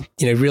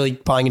 Really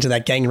buying into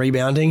that gang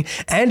rebounding.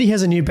 And he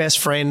has a new best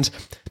friend,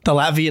 the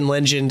Latvian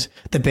legend,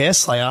 the Bear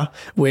Slayer,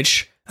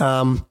 which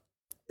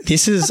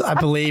this is, I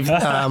believe, the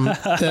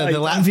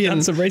Latvian.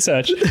 Done some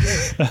research.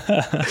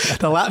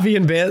 the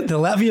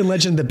Latvian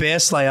legend, the Bear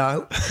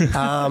Slayer.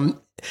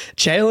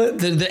 Jaylen,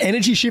 the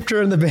energy shifter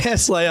and the Bear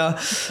Slayer,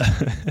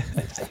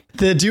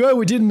 the duo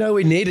we didn't know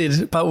we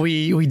needed, but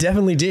we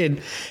definitely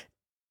did.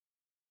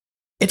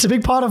 It's a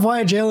big part of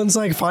why Jaylen's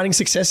like finding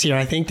success here.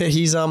 I think that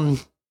he's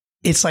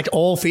it's like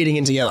all feeding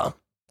in together.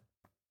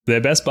 They're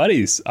best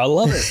buddies. I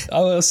love it. I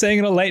was saying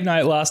it a late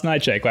night last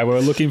night, Jake. Like we were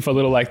looking for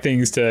little like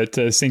things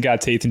to sink our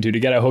teeth into, to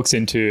get our hooks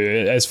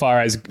into, as far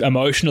as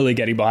emotionally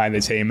getting behind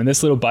the team. And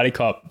this little buddy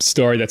cop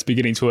story that's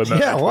beginning to emerge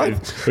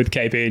with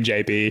KP and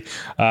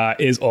JP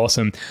is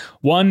awesome.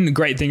 One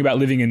great thing about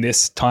living in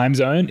this time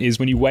zone is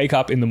when you wake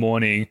up in the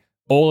morning,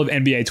 all of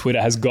NBA Twitter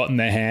has gotten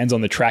their hands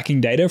on the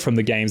tracking data from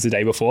the games the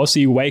day before. So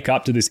you wake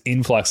up to this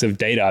influx of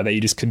data that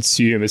you just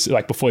consume as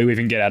like before you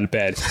even get out of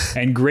bed.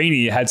 And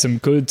Greeny had some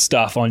good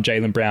stuff on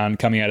Jaylen Brown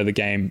coming out of the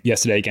game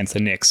yesterday against the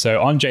Knicks.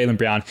 So on Jaylen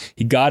Brown,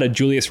 he guarded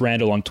Julius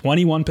Randle on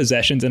 21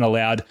 possessions and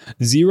allowed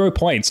 0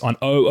 points on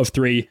 0 of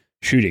 3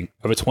 shooting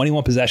over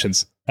 21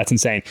 possessions. That's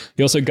insane.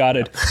 He also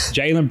guarded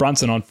Jalen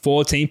Brunson on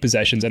 14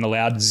 possessions and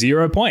allowed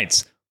 0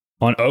 points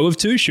on 0 of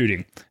 2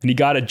 shooting. And he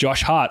guarded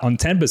Josh Hart on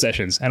 10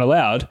 possessions and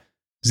allowed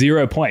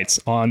 0 points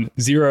on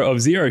 0 of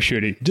 0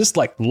 shooting. Just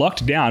like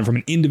locked down from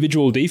an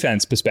individual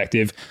defense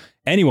perspective.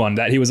 anyone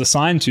that he was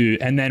assigned to.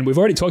 And then we've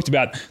already talked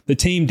about the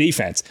team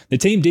defense. The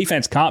team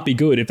defense can't be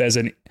good if there's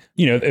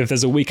if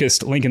there's a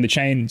weakest link in the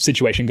chain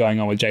situation going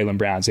on with Jaylen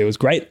Brown. So it was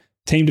great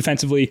team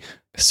defensively,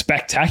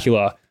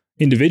 spectacular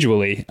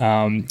individually.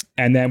 And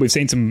then we've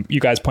seen you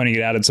guys pointing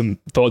it out and some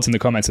thoughts in the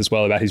comments as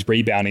well about his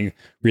rebounding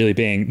really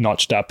being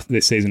notched up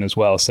this season as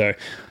well. So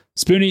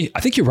Spoonie,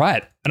 I think you're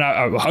right. And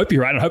I hope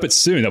you're right. And I hope it's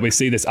soon that we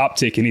see this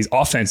uptick in his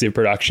offensive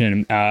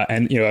production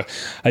and a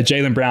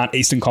Jaylen Brown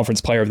Eastern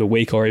Conference Player of the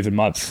Week or even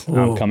month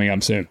coming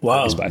up soon.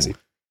 Wow. Spicy.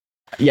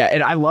 Yeah,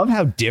 and I love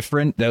how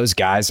different those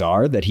guys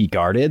are that he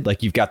guarded.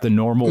 Like, you've got the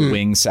normal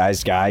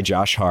wing-sized guy,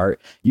 Josh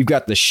Hart. You've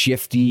got the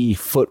shifty,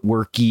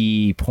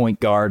 footworky point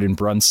guard in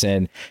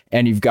Brunson.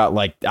 And you've got,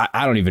 like,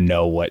 I don't even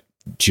know what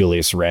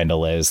Julius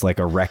Randle is, like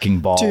a wrecking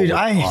ball with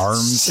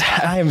arms.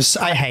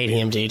 I hate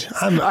him, dude.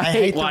 I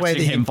hate the way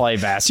that him play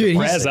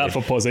basketball. Prayers up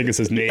for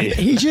Porzingis' knee.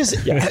 He just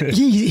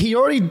he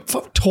already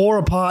tore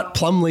apart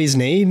Plumlee's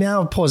knee.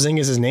 Now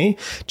Porzingis' knee,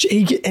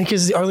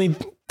 because the only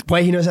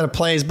way he knows how to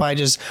play is by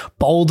just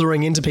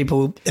bouldering into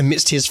people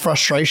amidst his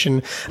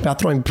frustration about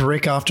throwing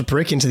brick after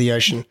brick into the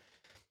ocean.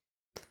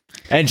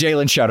 And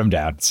Jaylen shut him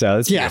down. So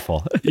it's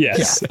beautiful.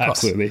 Yes,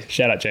 absolutely.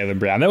 Shout out Jaylen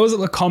Brown. There was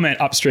a comment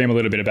upstream a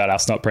little bit about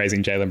us not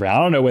praising Jaylen Brown.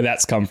 I don't know where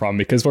that's come from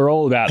because we're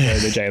all about the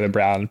Jaylen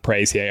Brown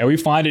praise here. And we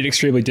find it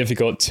extremely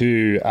difficult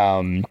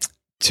to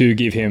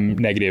give him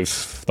negative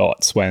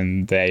thoughts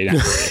when they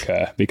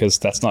occur because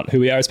that's not who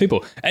we are as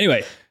people.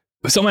 Anyway,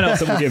 someone else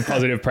that we'll give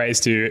positive praise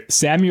to,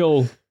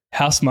 Samuel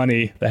House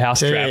Money, the House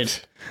Trap.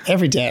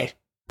 Every day.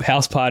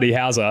 House Party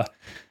Hauser.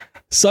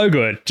 So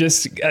good.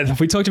 Just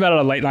we talked about it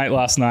on late night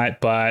last night,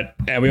 but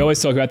we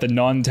always talk about the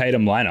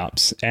non-Tatum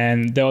lineups.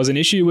 And there was an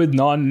issue with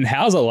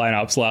non-Hauser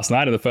lineups last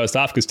night in the first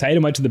half because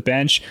Tatum went to the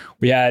bench.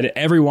 We had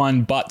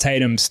everyone but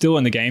Tatum still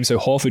in the game. So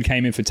Horford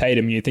came in for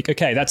Tatum. And you think,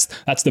 okay,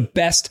 that's the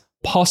best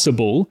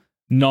possible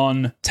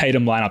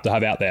non-Tatum lineup to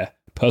have out there,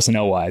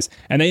 personnel-wise.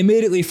 And they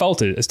immediately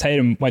faltered as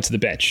Tatum went to the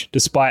bench,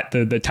 despite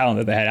the talent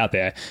that they had out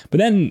there. But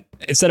then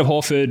instead of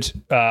Horford,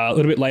 a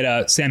little bit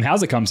later, Sam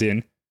Hauser comes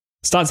in,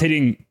 starts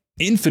hitting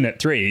infinite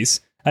threes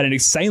at an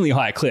insanely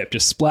high clip,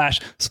 just splash,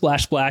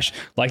 splash, splash.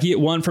 Like he hit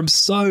one from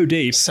so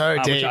deep, which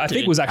I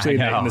think was actually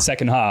in the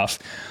second half,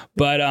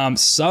 but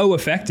so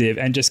effective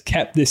and just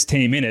kept this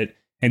team in it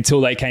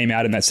until they came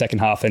out in that second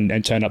half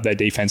and turned up their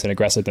defense and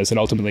aggressiveness and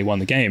ultimately won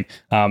the game.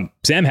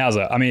 Sam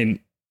Hauser, I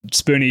mean,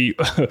 Spoonie,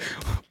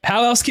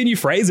 how else can you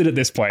phrase it at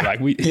this point? Like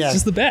he's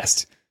just the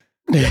best.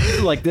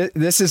 Like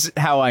this is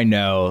how I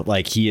know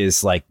like he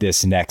is like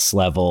this next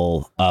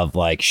level of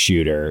like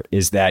shooter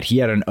is that he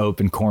had an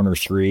open corner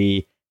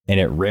three and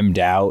it rimmed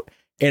out.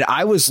 And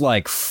I was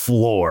like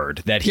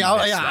floored that he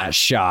missed that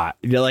shot.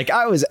 Like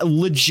I was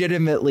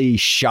legitimately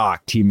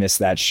shocked he missed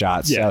that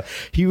shot. So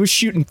he was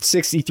shooting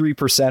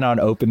 63% on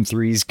open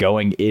threes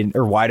going in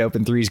or wide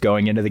open threes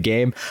going into the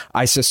game.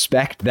 I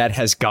suspect that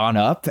has gone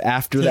up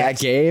after that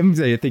game.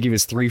 I think he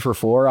was 3 for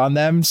 4 on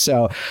them.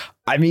 So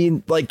I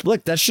mean, like,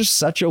 look, that's just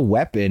such a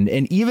weapon.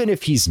 And even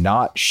if he's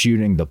not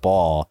shooting the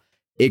ball,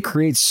 it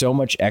creates so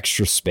much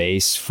extra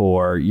space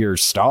for your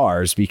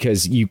stars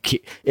because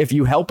if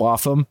you help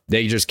off him,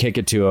 they just kick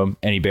it to him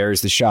and he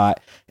buries the shot.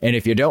 And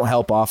if you don't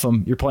help off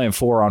him, you're playing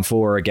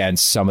 4-on-4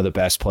 against some of the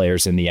best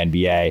players in the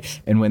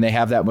NBA. And when they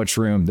have that much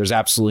room, there's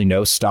absolutely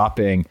no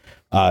stopping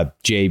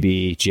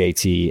JB,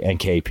 JT, and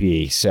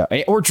KP. So,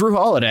 or Drew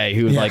Holiday,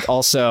 who like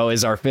also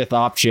is our fifth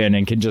option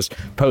and can just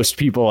post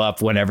people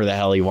up whenever the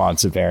hell he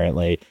wants,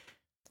 apparently.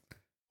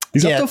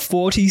 He's up to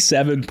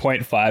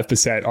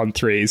 47.5% on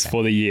threes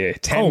for the year.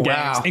 10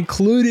 games,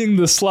 including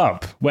the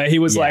slump, where he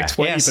was like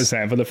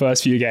 20% for the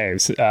first few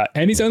games.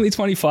 And he's only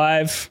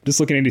 25. Just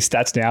looking at his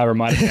stats now,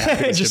 reminding me how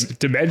good his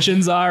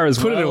dimensions are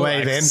as well. Put it away,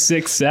 like then.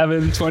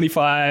 6'7",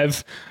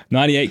 25,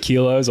 98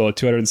 kilos or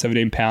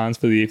 217 pounds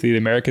for the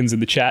Americans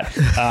in the chat.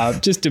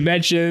 Just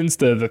dimensions,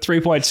 the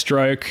three-point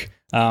stroke,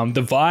 the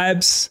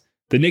vibes,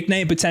 the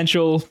nickname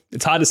potential.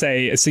 It's hard to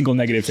say a single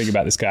negative thing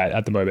about this guy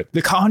at the moment.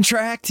 The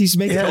contract he's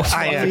making.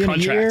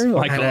 Contract.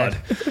 My God.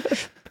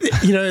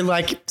 You know,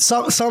 like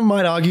some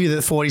might argue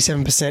that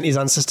 47% is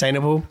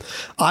unsustainable.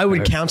 I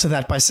would counter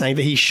that by saying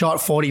that he shot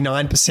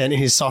 49% in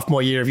his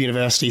sophomore year of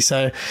university.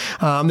 So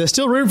there's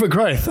still room for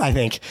growth, I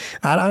think.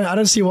 I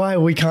don't see why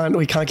we can't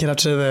get up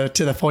to the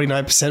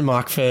 49%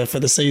 mark for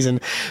the season.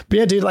 But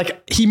yeah, dude,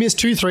 like he missed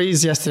 2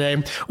 threes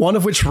yesterday, one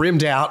of which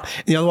rimmed out.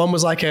 The other one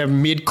was like a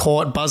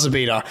mid-court buzzer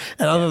beater.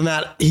 And other than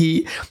that,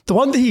 the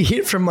one that he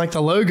hit from like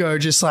the logo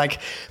just like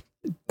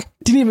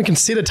didn't even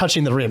consider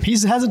touching the rim. He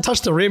hasn't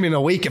touched the rim in a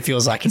week, it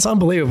feels like. It's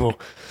unbelievable.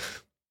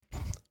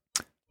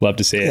 Love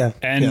to see it. Yeah,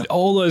 and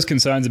all those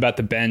concerns about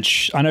the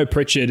bench. I know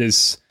Pritchard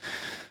is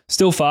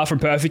still far from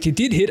perfect. He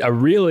did hit a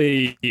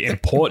really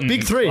important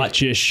big three,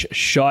 clutchish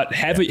shot.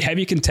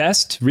 Heavy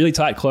contest, really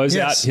tight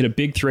closeout. Hit a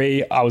big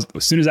three. As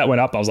soon as that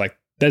went up, I was like,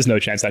 there's no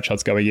chance that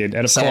shot's going in.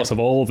 And of course, of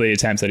all the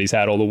attempts that he's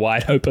had, all the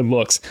wide open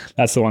looks,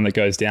 that's the one that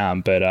goes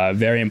down. But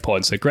very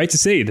important. So great to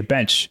see the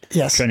bench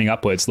trending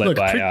upwards, led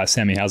by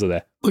Sammy Hauser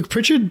there. Look,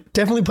 Pritchard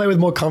definitely played with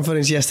more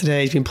confidence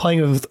yesterday. He's been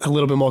playing with a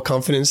little bit more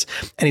confidence,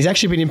 and he's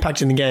actually been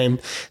impacting the game.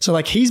 So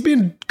like he's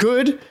been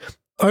good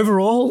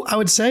overall, I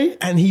would say,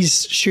 and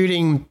he's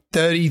shooting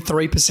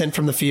 33%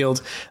 from the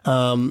field.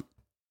 And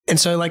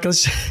so like,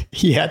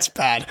 it's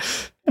bad.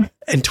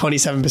 And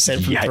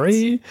 27% from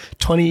three,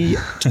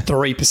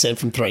 23%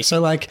 from three.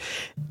 So like,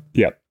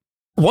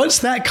 once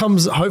that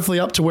comes hopefully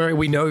up to where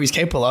we know he's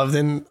capable of,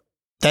 then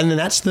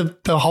that's the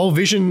whole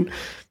vision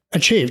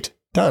achieved.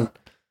 Done.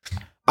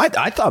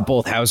 I thought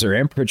both Hauser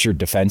and Pritchard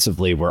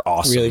defensively were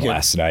awesome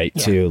last night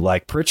too.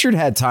 Like Pritchard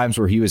had times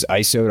where he was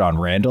ISO'd on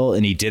Randall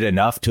and he did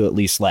enough to at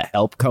least let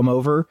help come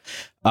over,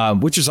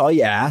 which is all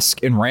you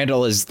ask. And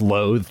Randall is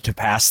loath to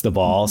pass the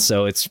ball,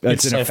 so it's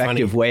an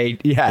effective way.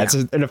 It's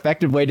an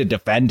effective way to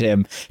defend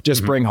him.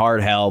 Just bring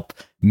hard help,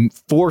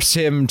 force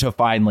him to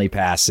finally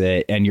pass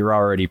it, and you've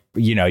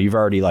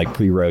already like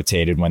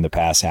pre-rotated when the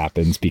pass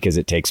happens because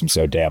it takes him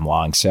so damn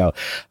long. So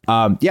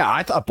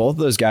I thought both of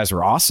those guys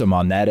were awesome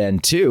on that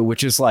end too,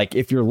 which is like,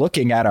 if you're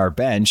looking at our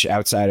bench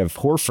outside of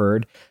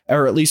Horford,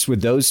 or at least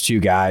with those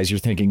two guys, you're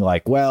thinking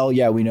like, well,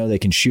 yeah, we know they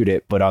can shoot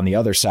it, but on the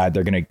other side,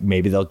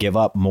 they'll give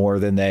up more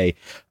than they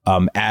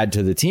add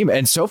to the team.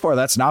 And so far,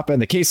 that's not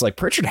been the case. Like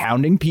Pritchard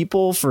hounding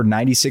people for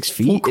 96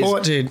 feet. Full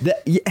court, dude.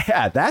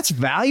 That's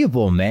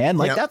valuable, man.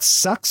 Like that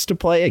sucks to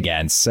play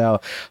against. So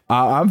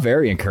I'm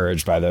very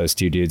encouraged by those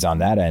two dudes on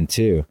that end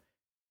too.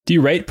 Do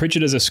you rate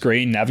Pritchard as a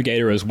screen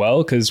navigator as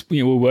well? Because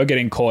we were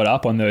getting caught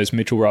up on those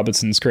Mitchell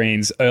Robertson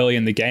screens early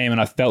in the game, and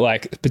I felt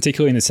like,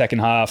 particularly in the second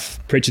half,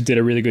 Pritchard did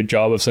a really good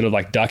job of sort of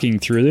like ducking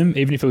through them,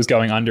 even if it was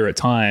going under at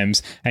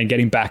times, and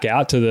getting back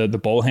out to the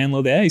ball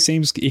handler there. He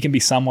seems he can be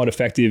somewhat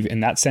effective in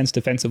that sense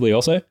defensively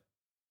also.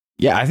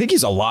 Yeah, I think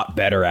he's a lot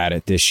better at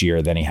it this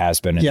year than he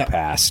has been in the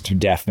past.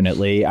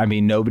 Definitely. I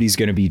mean, nobody's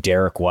going to be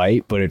Derek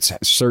White, but it's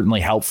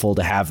certainly helpful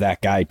to have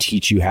that guy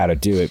teach you how to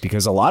do it,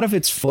 because a lot of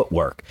it's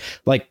footwork.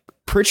 Like,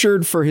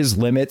 Pritchard, for his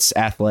limits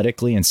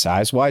athletically and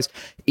size wise,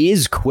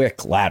 is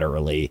quick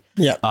laterally.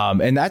 Yeah.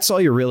 And that's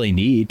all you really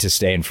need to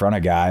stay in front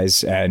of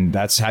guys. And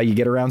that's how you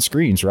get around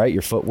screens, right?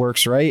 Your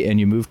footwork's right and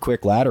you move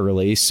quick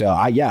laterally. So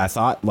I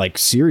thought, like,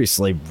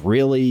 seriously,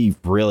 really,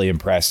 really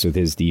impressed with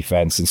his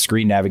defense, and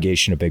screen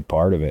navigation a big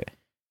part of it.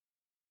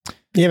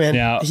 Yeah, man.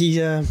 Now, he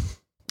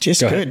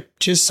just good. Ahead.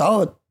 Just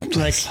solid.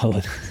 Like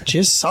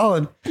just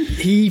solid.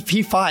 He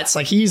fights.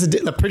 Like, he's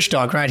the Pritch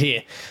dog right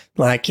here.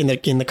 Like in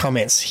the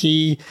comments,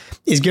 he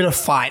is gonna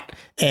fight,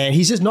 and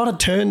he's just not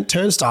a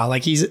turnstile.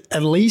 Like, he's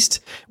at least,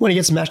 when he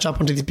gets matched up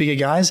onto these bigger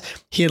guys,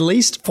 he at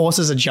least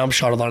forces a jump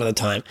shot a lot of the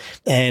time,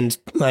 and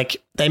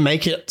like they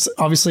make it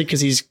obviously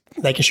because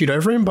they can shoot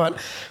over him, but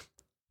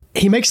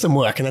he makes them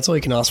work, and that's all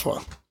you can ask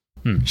for.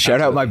 Shout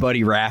out my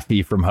buddy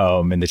Raffy from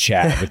home in the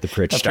chat with the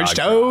Pritch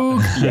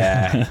dog.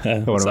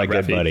 Yeah, one of my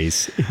good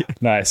buddies.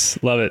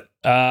 Nice, love it.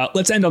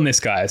 Let's end on this,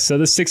 guys. So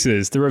the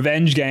Sixers, the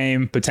revenge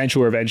game,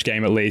 potential revenge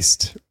game at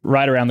least,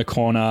 right around the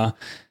corner.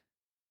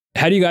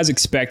 How do you guys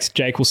expect,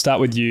 Jake, we'll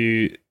start with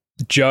you,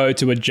 Joe,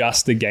 to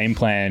adjust the game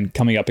plan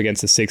coming up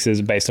against the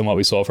Sixers based on what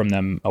we saw from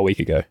them a week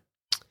ago?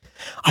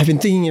 I've been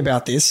thinking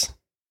about this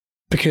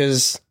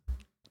because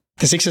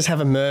the Sixers have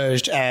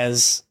emerged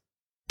as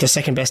the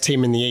second best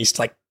team in the East,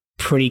 like,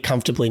 pretty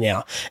comfortably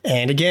now.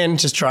 And again,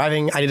 just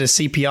driving, I did a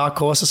CPR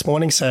course this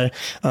morning, so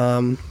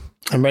I'm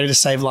ready to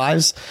save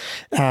lives.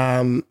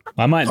 I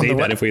might need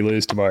that if we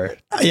lose tomorrow.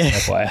 Yeah.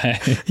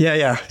 FYI.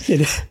 Yeah.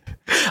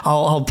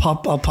 I'll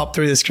pop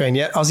through the screen.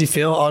 Yeah, Aussie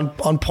Phil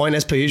on point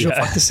as per usual.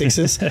 Fuck the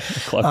Sixers.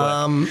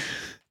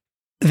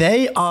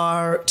 They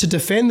are, to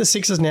defend the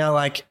Sixers now,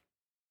 like,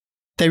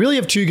 they really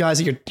have two guys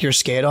that you're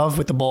scared of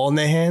with the ball in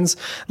their hands.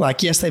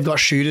 Like, yes, they've got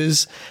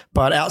shooters,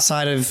 but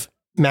outside of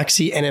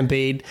Maxey and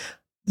Embiid,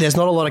 there's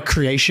not a lot of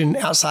creation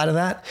outside of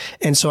that.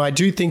 And so I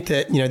do think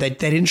that, they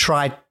didn't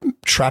try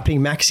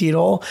trapping Maxey at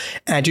all.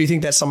 And I do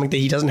think that's something that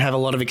he doesn't have a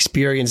lot of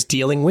experience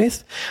dealing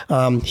with.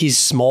 He's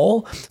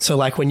small. So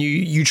like when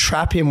you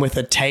trap him with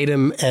a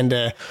Tatum and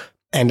a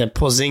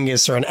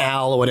Porzingis or an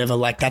Al or whatever,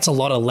 like that's a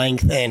lot of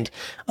length and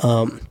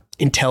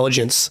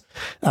intelligence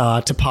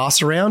to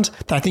pass around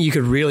that I think you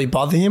could really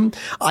bother him.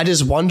 I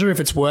just wonder if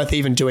it's worth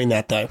even doing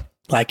that though,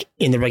 like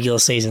in the regular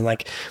season.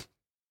 Like,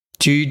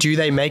 do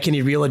they make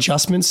any real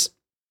adjustments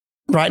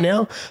right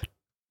now?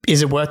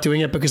 Is it worth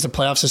doing it because the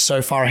playoffs are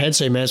so far ahead?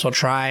 So you may as well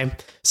try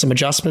some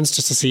adjustments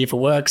just to see if it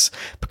works,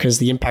 because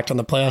the impact on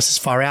the playoffs is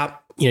far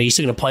out. You're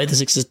still going to play the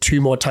Sixers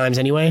 2 more times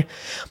anyway.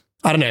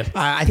 I don't know.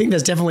 I think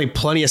there's definitely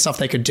plenty of stuff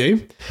they could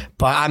do,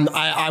 but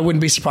I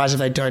wouldn't be surprised if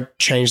they don't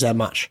change that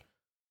much.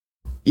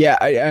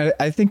 Yeah,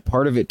 I think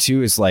part of it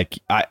too is like,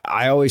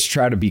 I always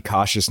try to be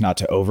cautious not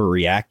to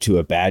overreact to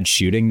a bad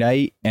shooting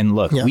night. And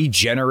look, we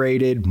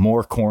generated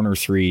more corner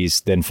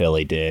threes than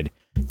Philly did.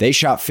 They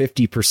shot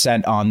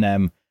 50% on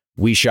them.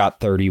 We shot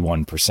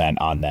 31%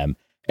 on them.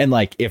 And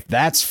like, if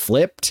that's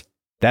flipped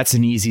that's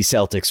an easy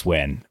Celtics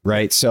win,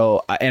 right?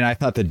 So, and I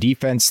thought the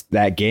defense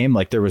that game,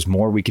 like there was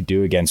more we could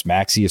do against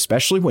Maxey,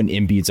 especially when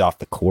Embiid's off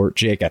the court,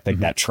 Jake. I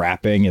think that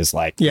trapping is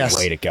like the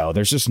way to go.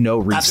 There's just no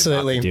reason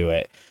not to do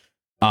it.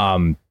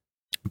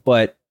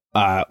 But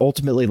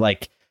ultimately,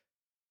 like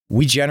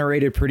we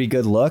generated pretty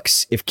good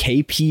looks. If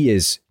KP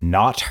is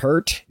not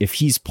hurt, if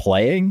he's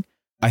playing,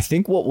 I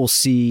think what we'll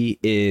see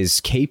is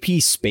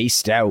KP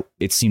spaced out,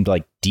 it seemed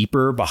like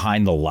deeper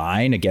behind the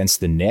line against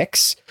the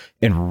Knicks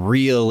and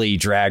really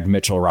dragged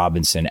Mitchell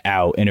Robinson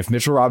out. And if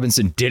Mitchell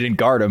Robinson didn't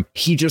guard him,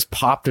 he just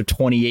popped a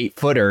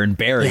 28-footer and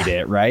buried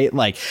it, right?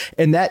 Like,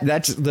 and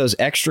that's those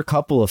extra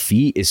couple of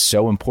feet is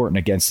so important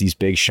against these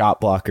big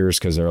shot blockers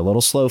because they're a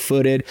little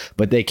slow-footed,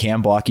 but they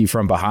can block you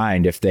from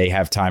behind if they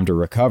have time to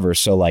recover.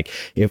 So like,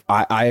 if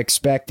I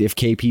expect if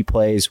KP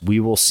plays, we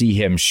will see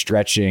him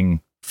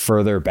stretching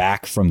further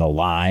back from the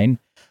line.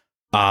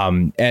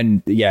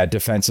 And yeah,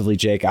 defensively,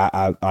 Jake,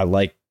 I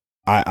like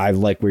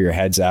where your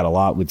head's at a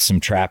lot with some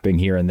trapping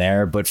here and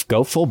there, but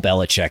go full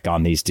Belichick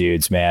on these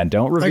dudes, man.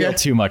 Don't reveal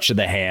too much of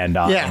the hand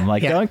on them.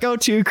 Like, don't go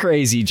too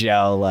crazy,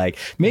 Joe. Like,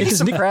 maybe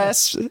some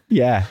press.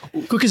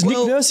 Because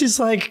Nick Nurse is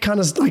like kind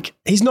of like,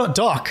 he's not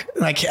Doc.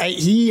 Like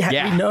we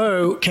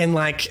know can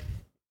like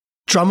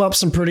drum up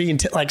some pretty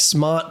like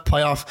smart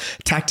playoff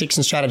tactics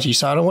and strategy.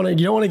 So you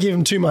don't want to give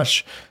him too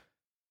much.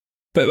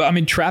 But I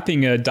mean,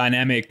 trapping a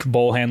dynamic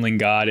ball handling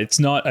guard, it's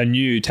not a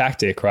new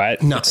tactic,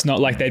 right? No. It's not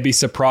like they'd be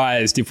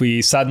surprised if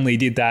we suddenly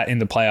did that in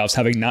the playoffs,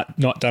 having not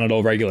done it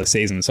all regular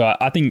season. So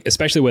I think,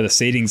 especially where the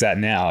seeding's at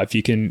now, if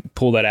you can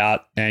pull that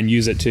out and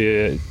use it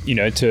to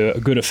a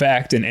good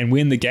effect and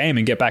win the game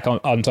and get back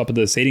on top of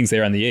the seedings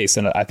there in the East,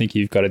 and I think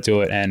you've got to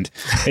do it. And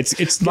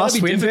it's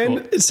must win.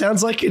 Difficult. It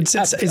sounds like is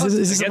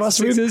this a must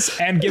win?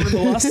 And given the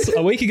loss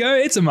a week ago,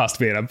 it's a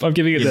must win. I'm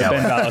giving it the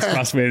Ben Wallace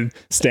must win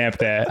stamp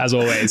there, as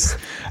always,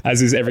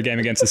 as is every game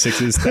against the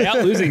Sixers. They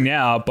are losing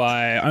now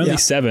by only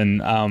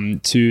 7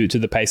 to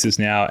the Pacers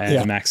now,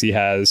 and Maxey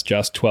has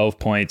just 12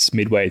 points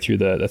midway through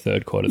the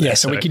third quarter. Yeah,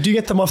 so we could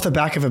get them off the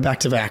back of a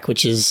back-to-back,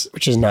 which is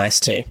nice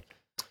too.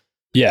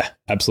 Yeah,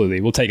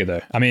 absolutely. We'll take it though.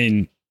 I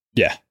mean,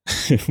 yeah,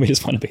 we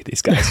just want to beat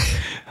these guys.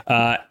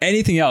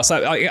 Anything else?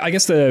 I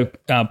guess the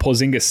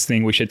Porzingis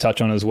thing we should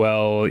touch on as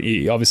well.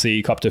 He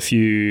obviously copped a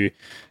few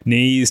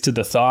knees to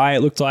the thigh. It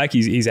looked like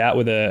he's out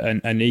with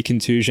a knee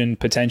contusion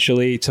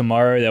potentially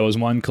tomorrow. There was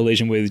one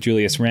collision with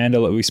Julius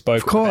Randle that we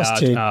spoke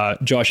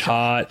about. Josh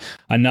Hart,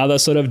 another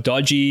sort of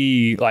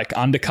dodgy like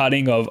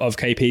undercutting of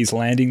KP's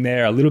landing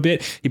there a little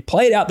bit. He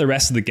played out the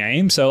rest of the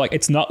game, so like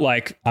it's not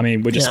like, I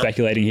mean, we're just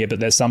speculating here, but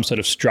there's some sort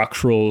of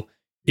structural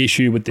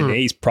issue with the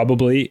knees,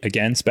 probably,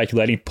 again,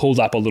 speculating, pulled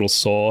up a little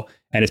sore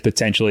and is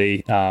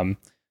potentially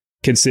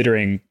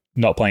considering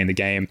not playing the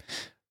game.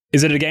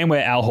 Is it a game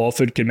where Al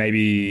Horford could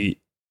maybe,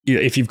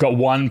 if you've got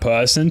one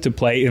person to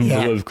play in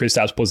lieu of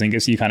Kristaps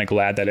Porzingis, you're kind of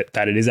glad that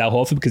it is Al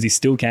Horford because he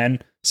still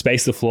can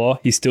space the floor.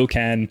 He still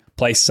can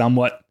play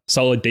somewhat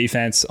solid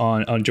defense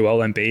on Joel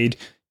Embiid.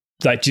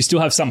 Like, do you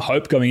still have some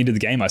hope going into the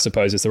game, I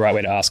suppose, is the right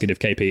way to ask it if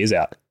KP is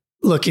out?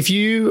 Look, if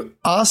you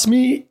ask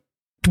me,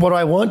 what do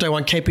I want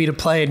KP to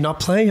play and not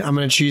play? I'm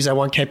going to choose I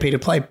want KP to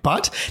play.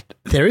 But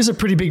there is a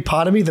pretty big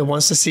part of me that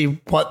wants to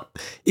see what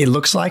it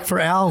looks like for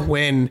Al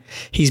when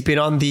he's been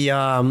on the,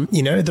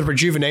 the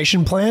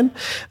rejuvenation plan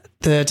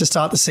to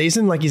start the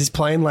season. Like he's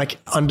playing like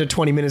under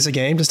 20 minutes a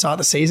game to start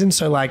the season.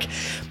 So like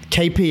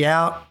KP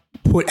out,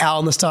 put Al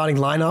in the starting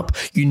lineup.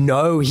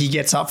 He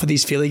gets up for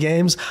these Philly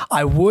games.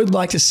 I would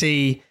like to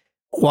see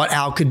what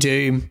Al could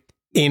do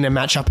in a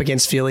matchup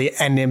against Philly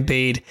and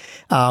Embiid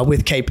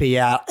with KP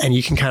out, and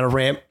you can kind of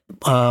ramp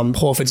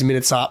Horford's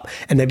minutes up,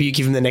 and maybe you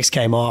give him the next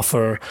game off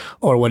or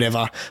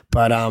whatever.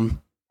 But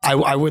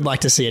I would like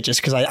to see it just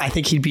because I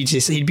think he'd be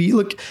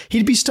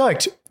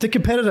stoked. The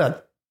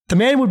competitor, the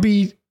man would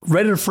be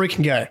ready to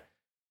freaking go.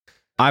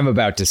 I'm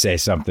about to say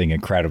something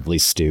incredibly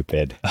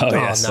stupid. Oh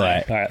yes. No. All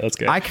right, let's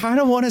go. I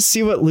kind of want to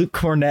see what Luke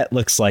Cornett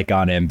looks like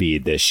on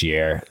Embiid this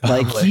year.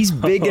 Like he's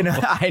big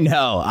enough. I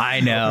know. I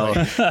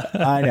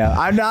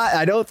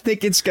don't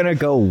think it's going to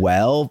go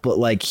well, but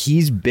like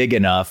he's big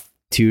enough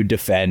to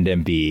defend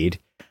Embiid.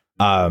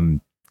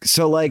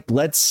 So like,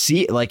 let's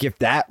see, like if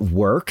that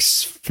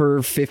works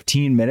for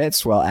 15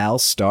 minutes while Al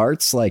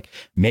starts, like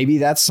maybe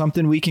that's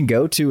something we can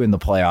go to in the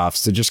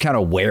playoffs to just kind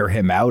of wear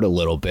him out a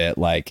little bit.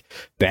 Like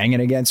banging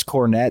against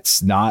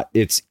Cornet's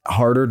it's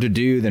harder to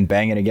do than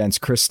banging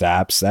against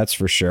Kristaps, that's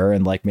for sure.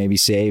 And like maybe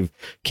save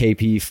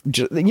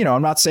KP,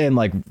 I'm not saying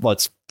like,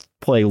 let's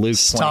play Luke.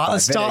 Start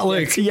Luke. Start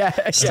Luke.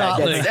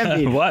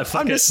 What?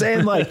 I'm just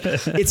saying, like,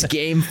 it's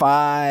game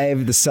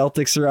 5. The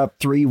Celtics are up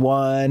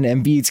 3-1.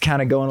 Embiid's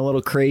kind of going a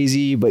little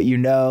crazy, but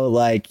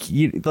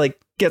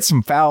get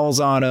some fouls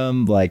on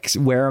him, like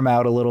wear him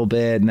out a little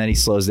bit, and then he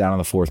slows down in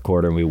the fourth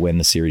quarter and we win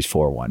the series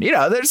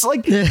 4-1. There's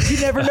like, you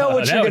never know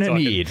what you're going to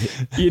need.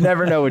 You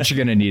never know what you're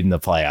going to need in the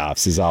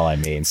playoffs is all I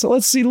mean. So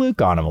let's see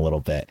Luke on him a little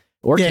bit.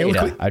 Or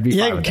Keita. I'd be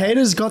fine with that.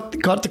 Keita's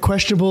got the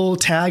questionable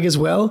tag as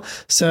well,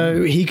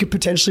 so he could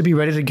potentially be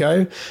ready to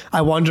go.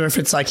 I wonder if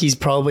it's like he's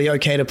probably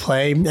okay to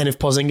play, and if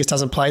Porzingis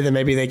doesn't play, then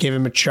maybe they give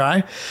him a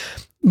try.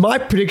 My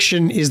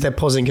prediction is that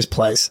Porzingis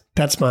plays.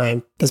 That's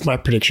my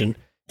prediction.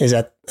 Is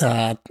that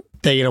they're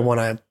going to want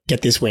to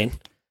get this win.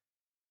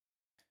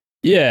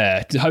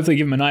 Yeah, to hopefully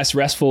give him a nice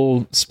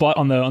restful spot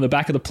on the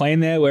back of the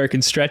plane there where it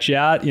can stretch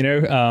out,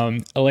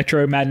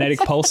 electromagnetic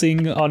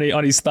pulsing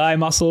on his thigh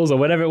muscles or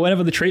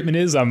whatever the treatment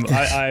is.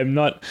 I'm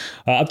not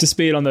up to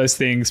speed on those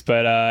things,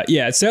 but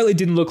it certainly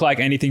didn't look like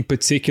anything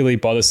particularly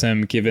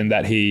bothersome given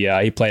that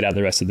he played out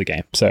the rest of the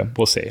game. So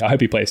we'll see. I hope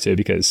he plays too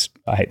because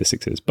I hate the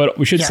Sixers. But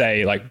we should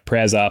say like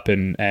prayers up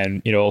and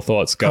all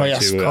thoughts go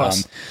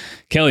to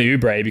Kelly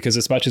Oubre, because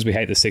as much as we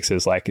hate the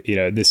Sixers,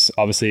 this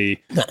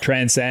obviously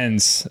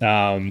transcends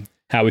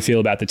how we feel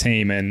about the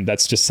team, and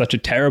that's just such a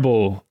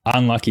terrible,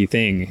 unlucky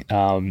thing.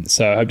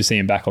 So I hope to see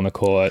him back on the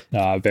court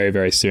very,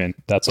 very soon.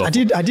 That's all. I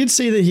did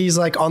see that he's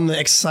like on the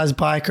exercise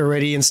bike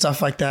already and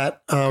stuff like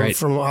that.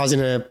 From I was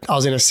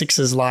in a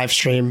Sixers live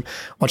stream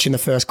watching the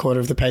first quarter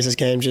of the Pacers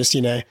game, just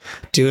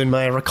doing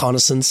my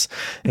reconnaissance,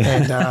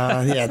 and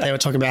they were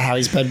talking about how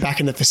he's been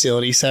back in the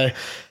facility. So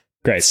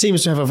great,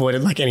 seems to have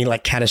avoided like any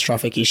like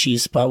catastrophic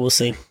issues, but we'll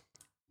see.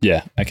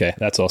 Yeah. Okay.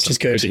 That's awesome.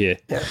 Just good to hear.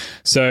 Yeah.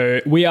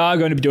 So we are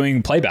going to be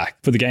doing playback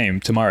for the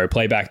game tomorrow.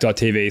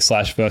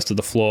 Playback.tv/first to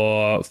the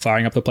floor.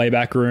 Firing up the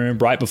playback room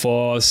right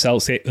before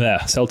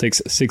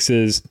Celtics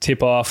Sixers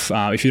tip off.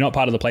 If you're not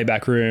part of the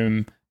playback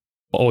room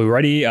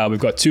already, we've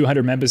got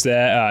 200 members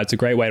there. It's a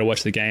great way to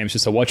watch the game. It's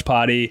just a watch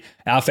party.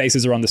 Our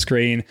faces are on the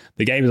screen.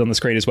 The game is on the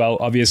screen as well.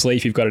 Obviously,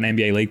 if you've got an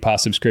NBA League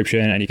Pass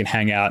subscription, and you can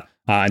hang out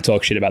and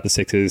talk shit about the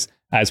Sixers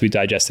as we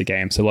digest the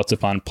game. So lots of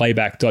fun.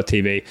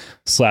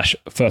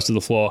 Playback.tv/first to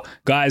the floor.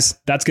 Guys,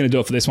 that's going to do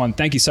it for this one.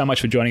 Thank you so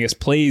much for joining us.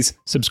 Please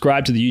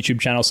subscribe to the YouTube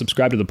channel,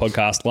 subscribe to the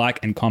podcast,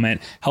 like and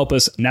comment. Help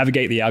us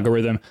navigate the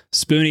algorithm.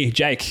 Spoonie,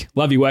 Jake,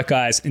 love your work,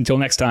 guys. Until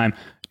next time,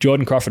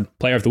 Jordan Crawford,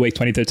 Player of the Week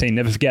 2013.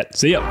 Never forget.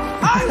 See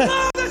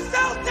ya.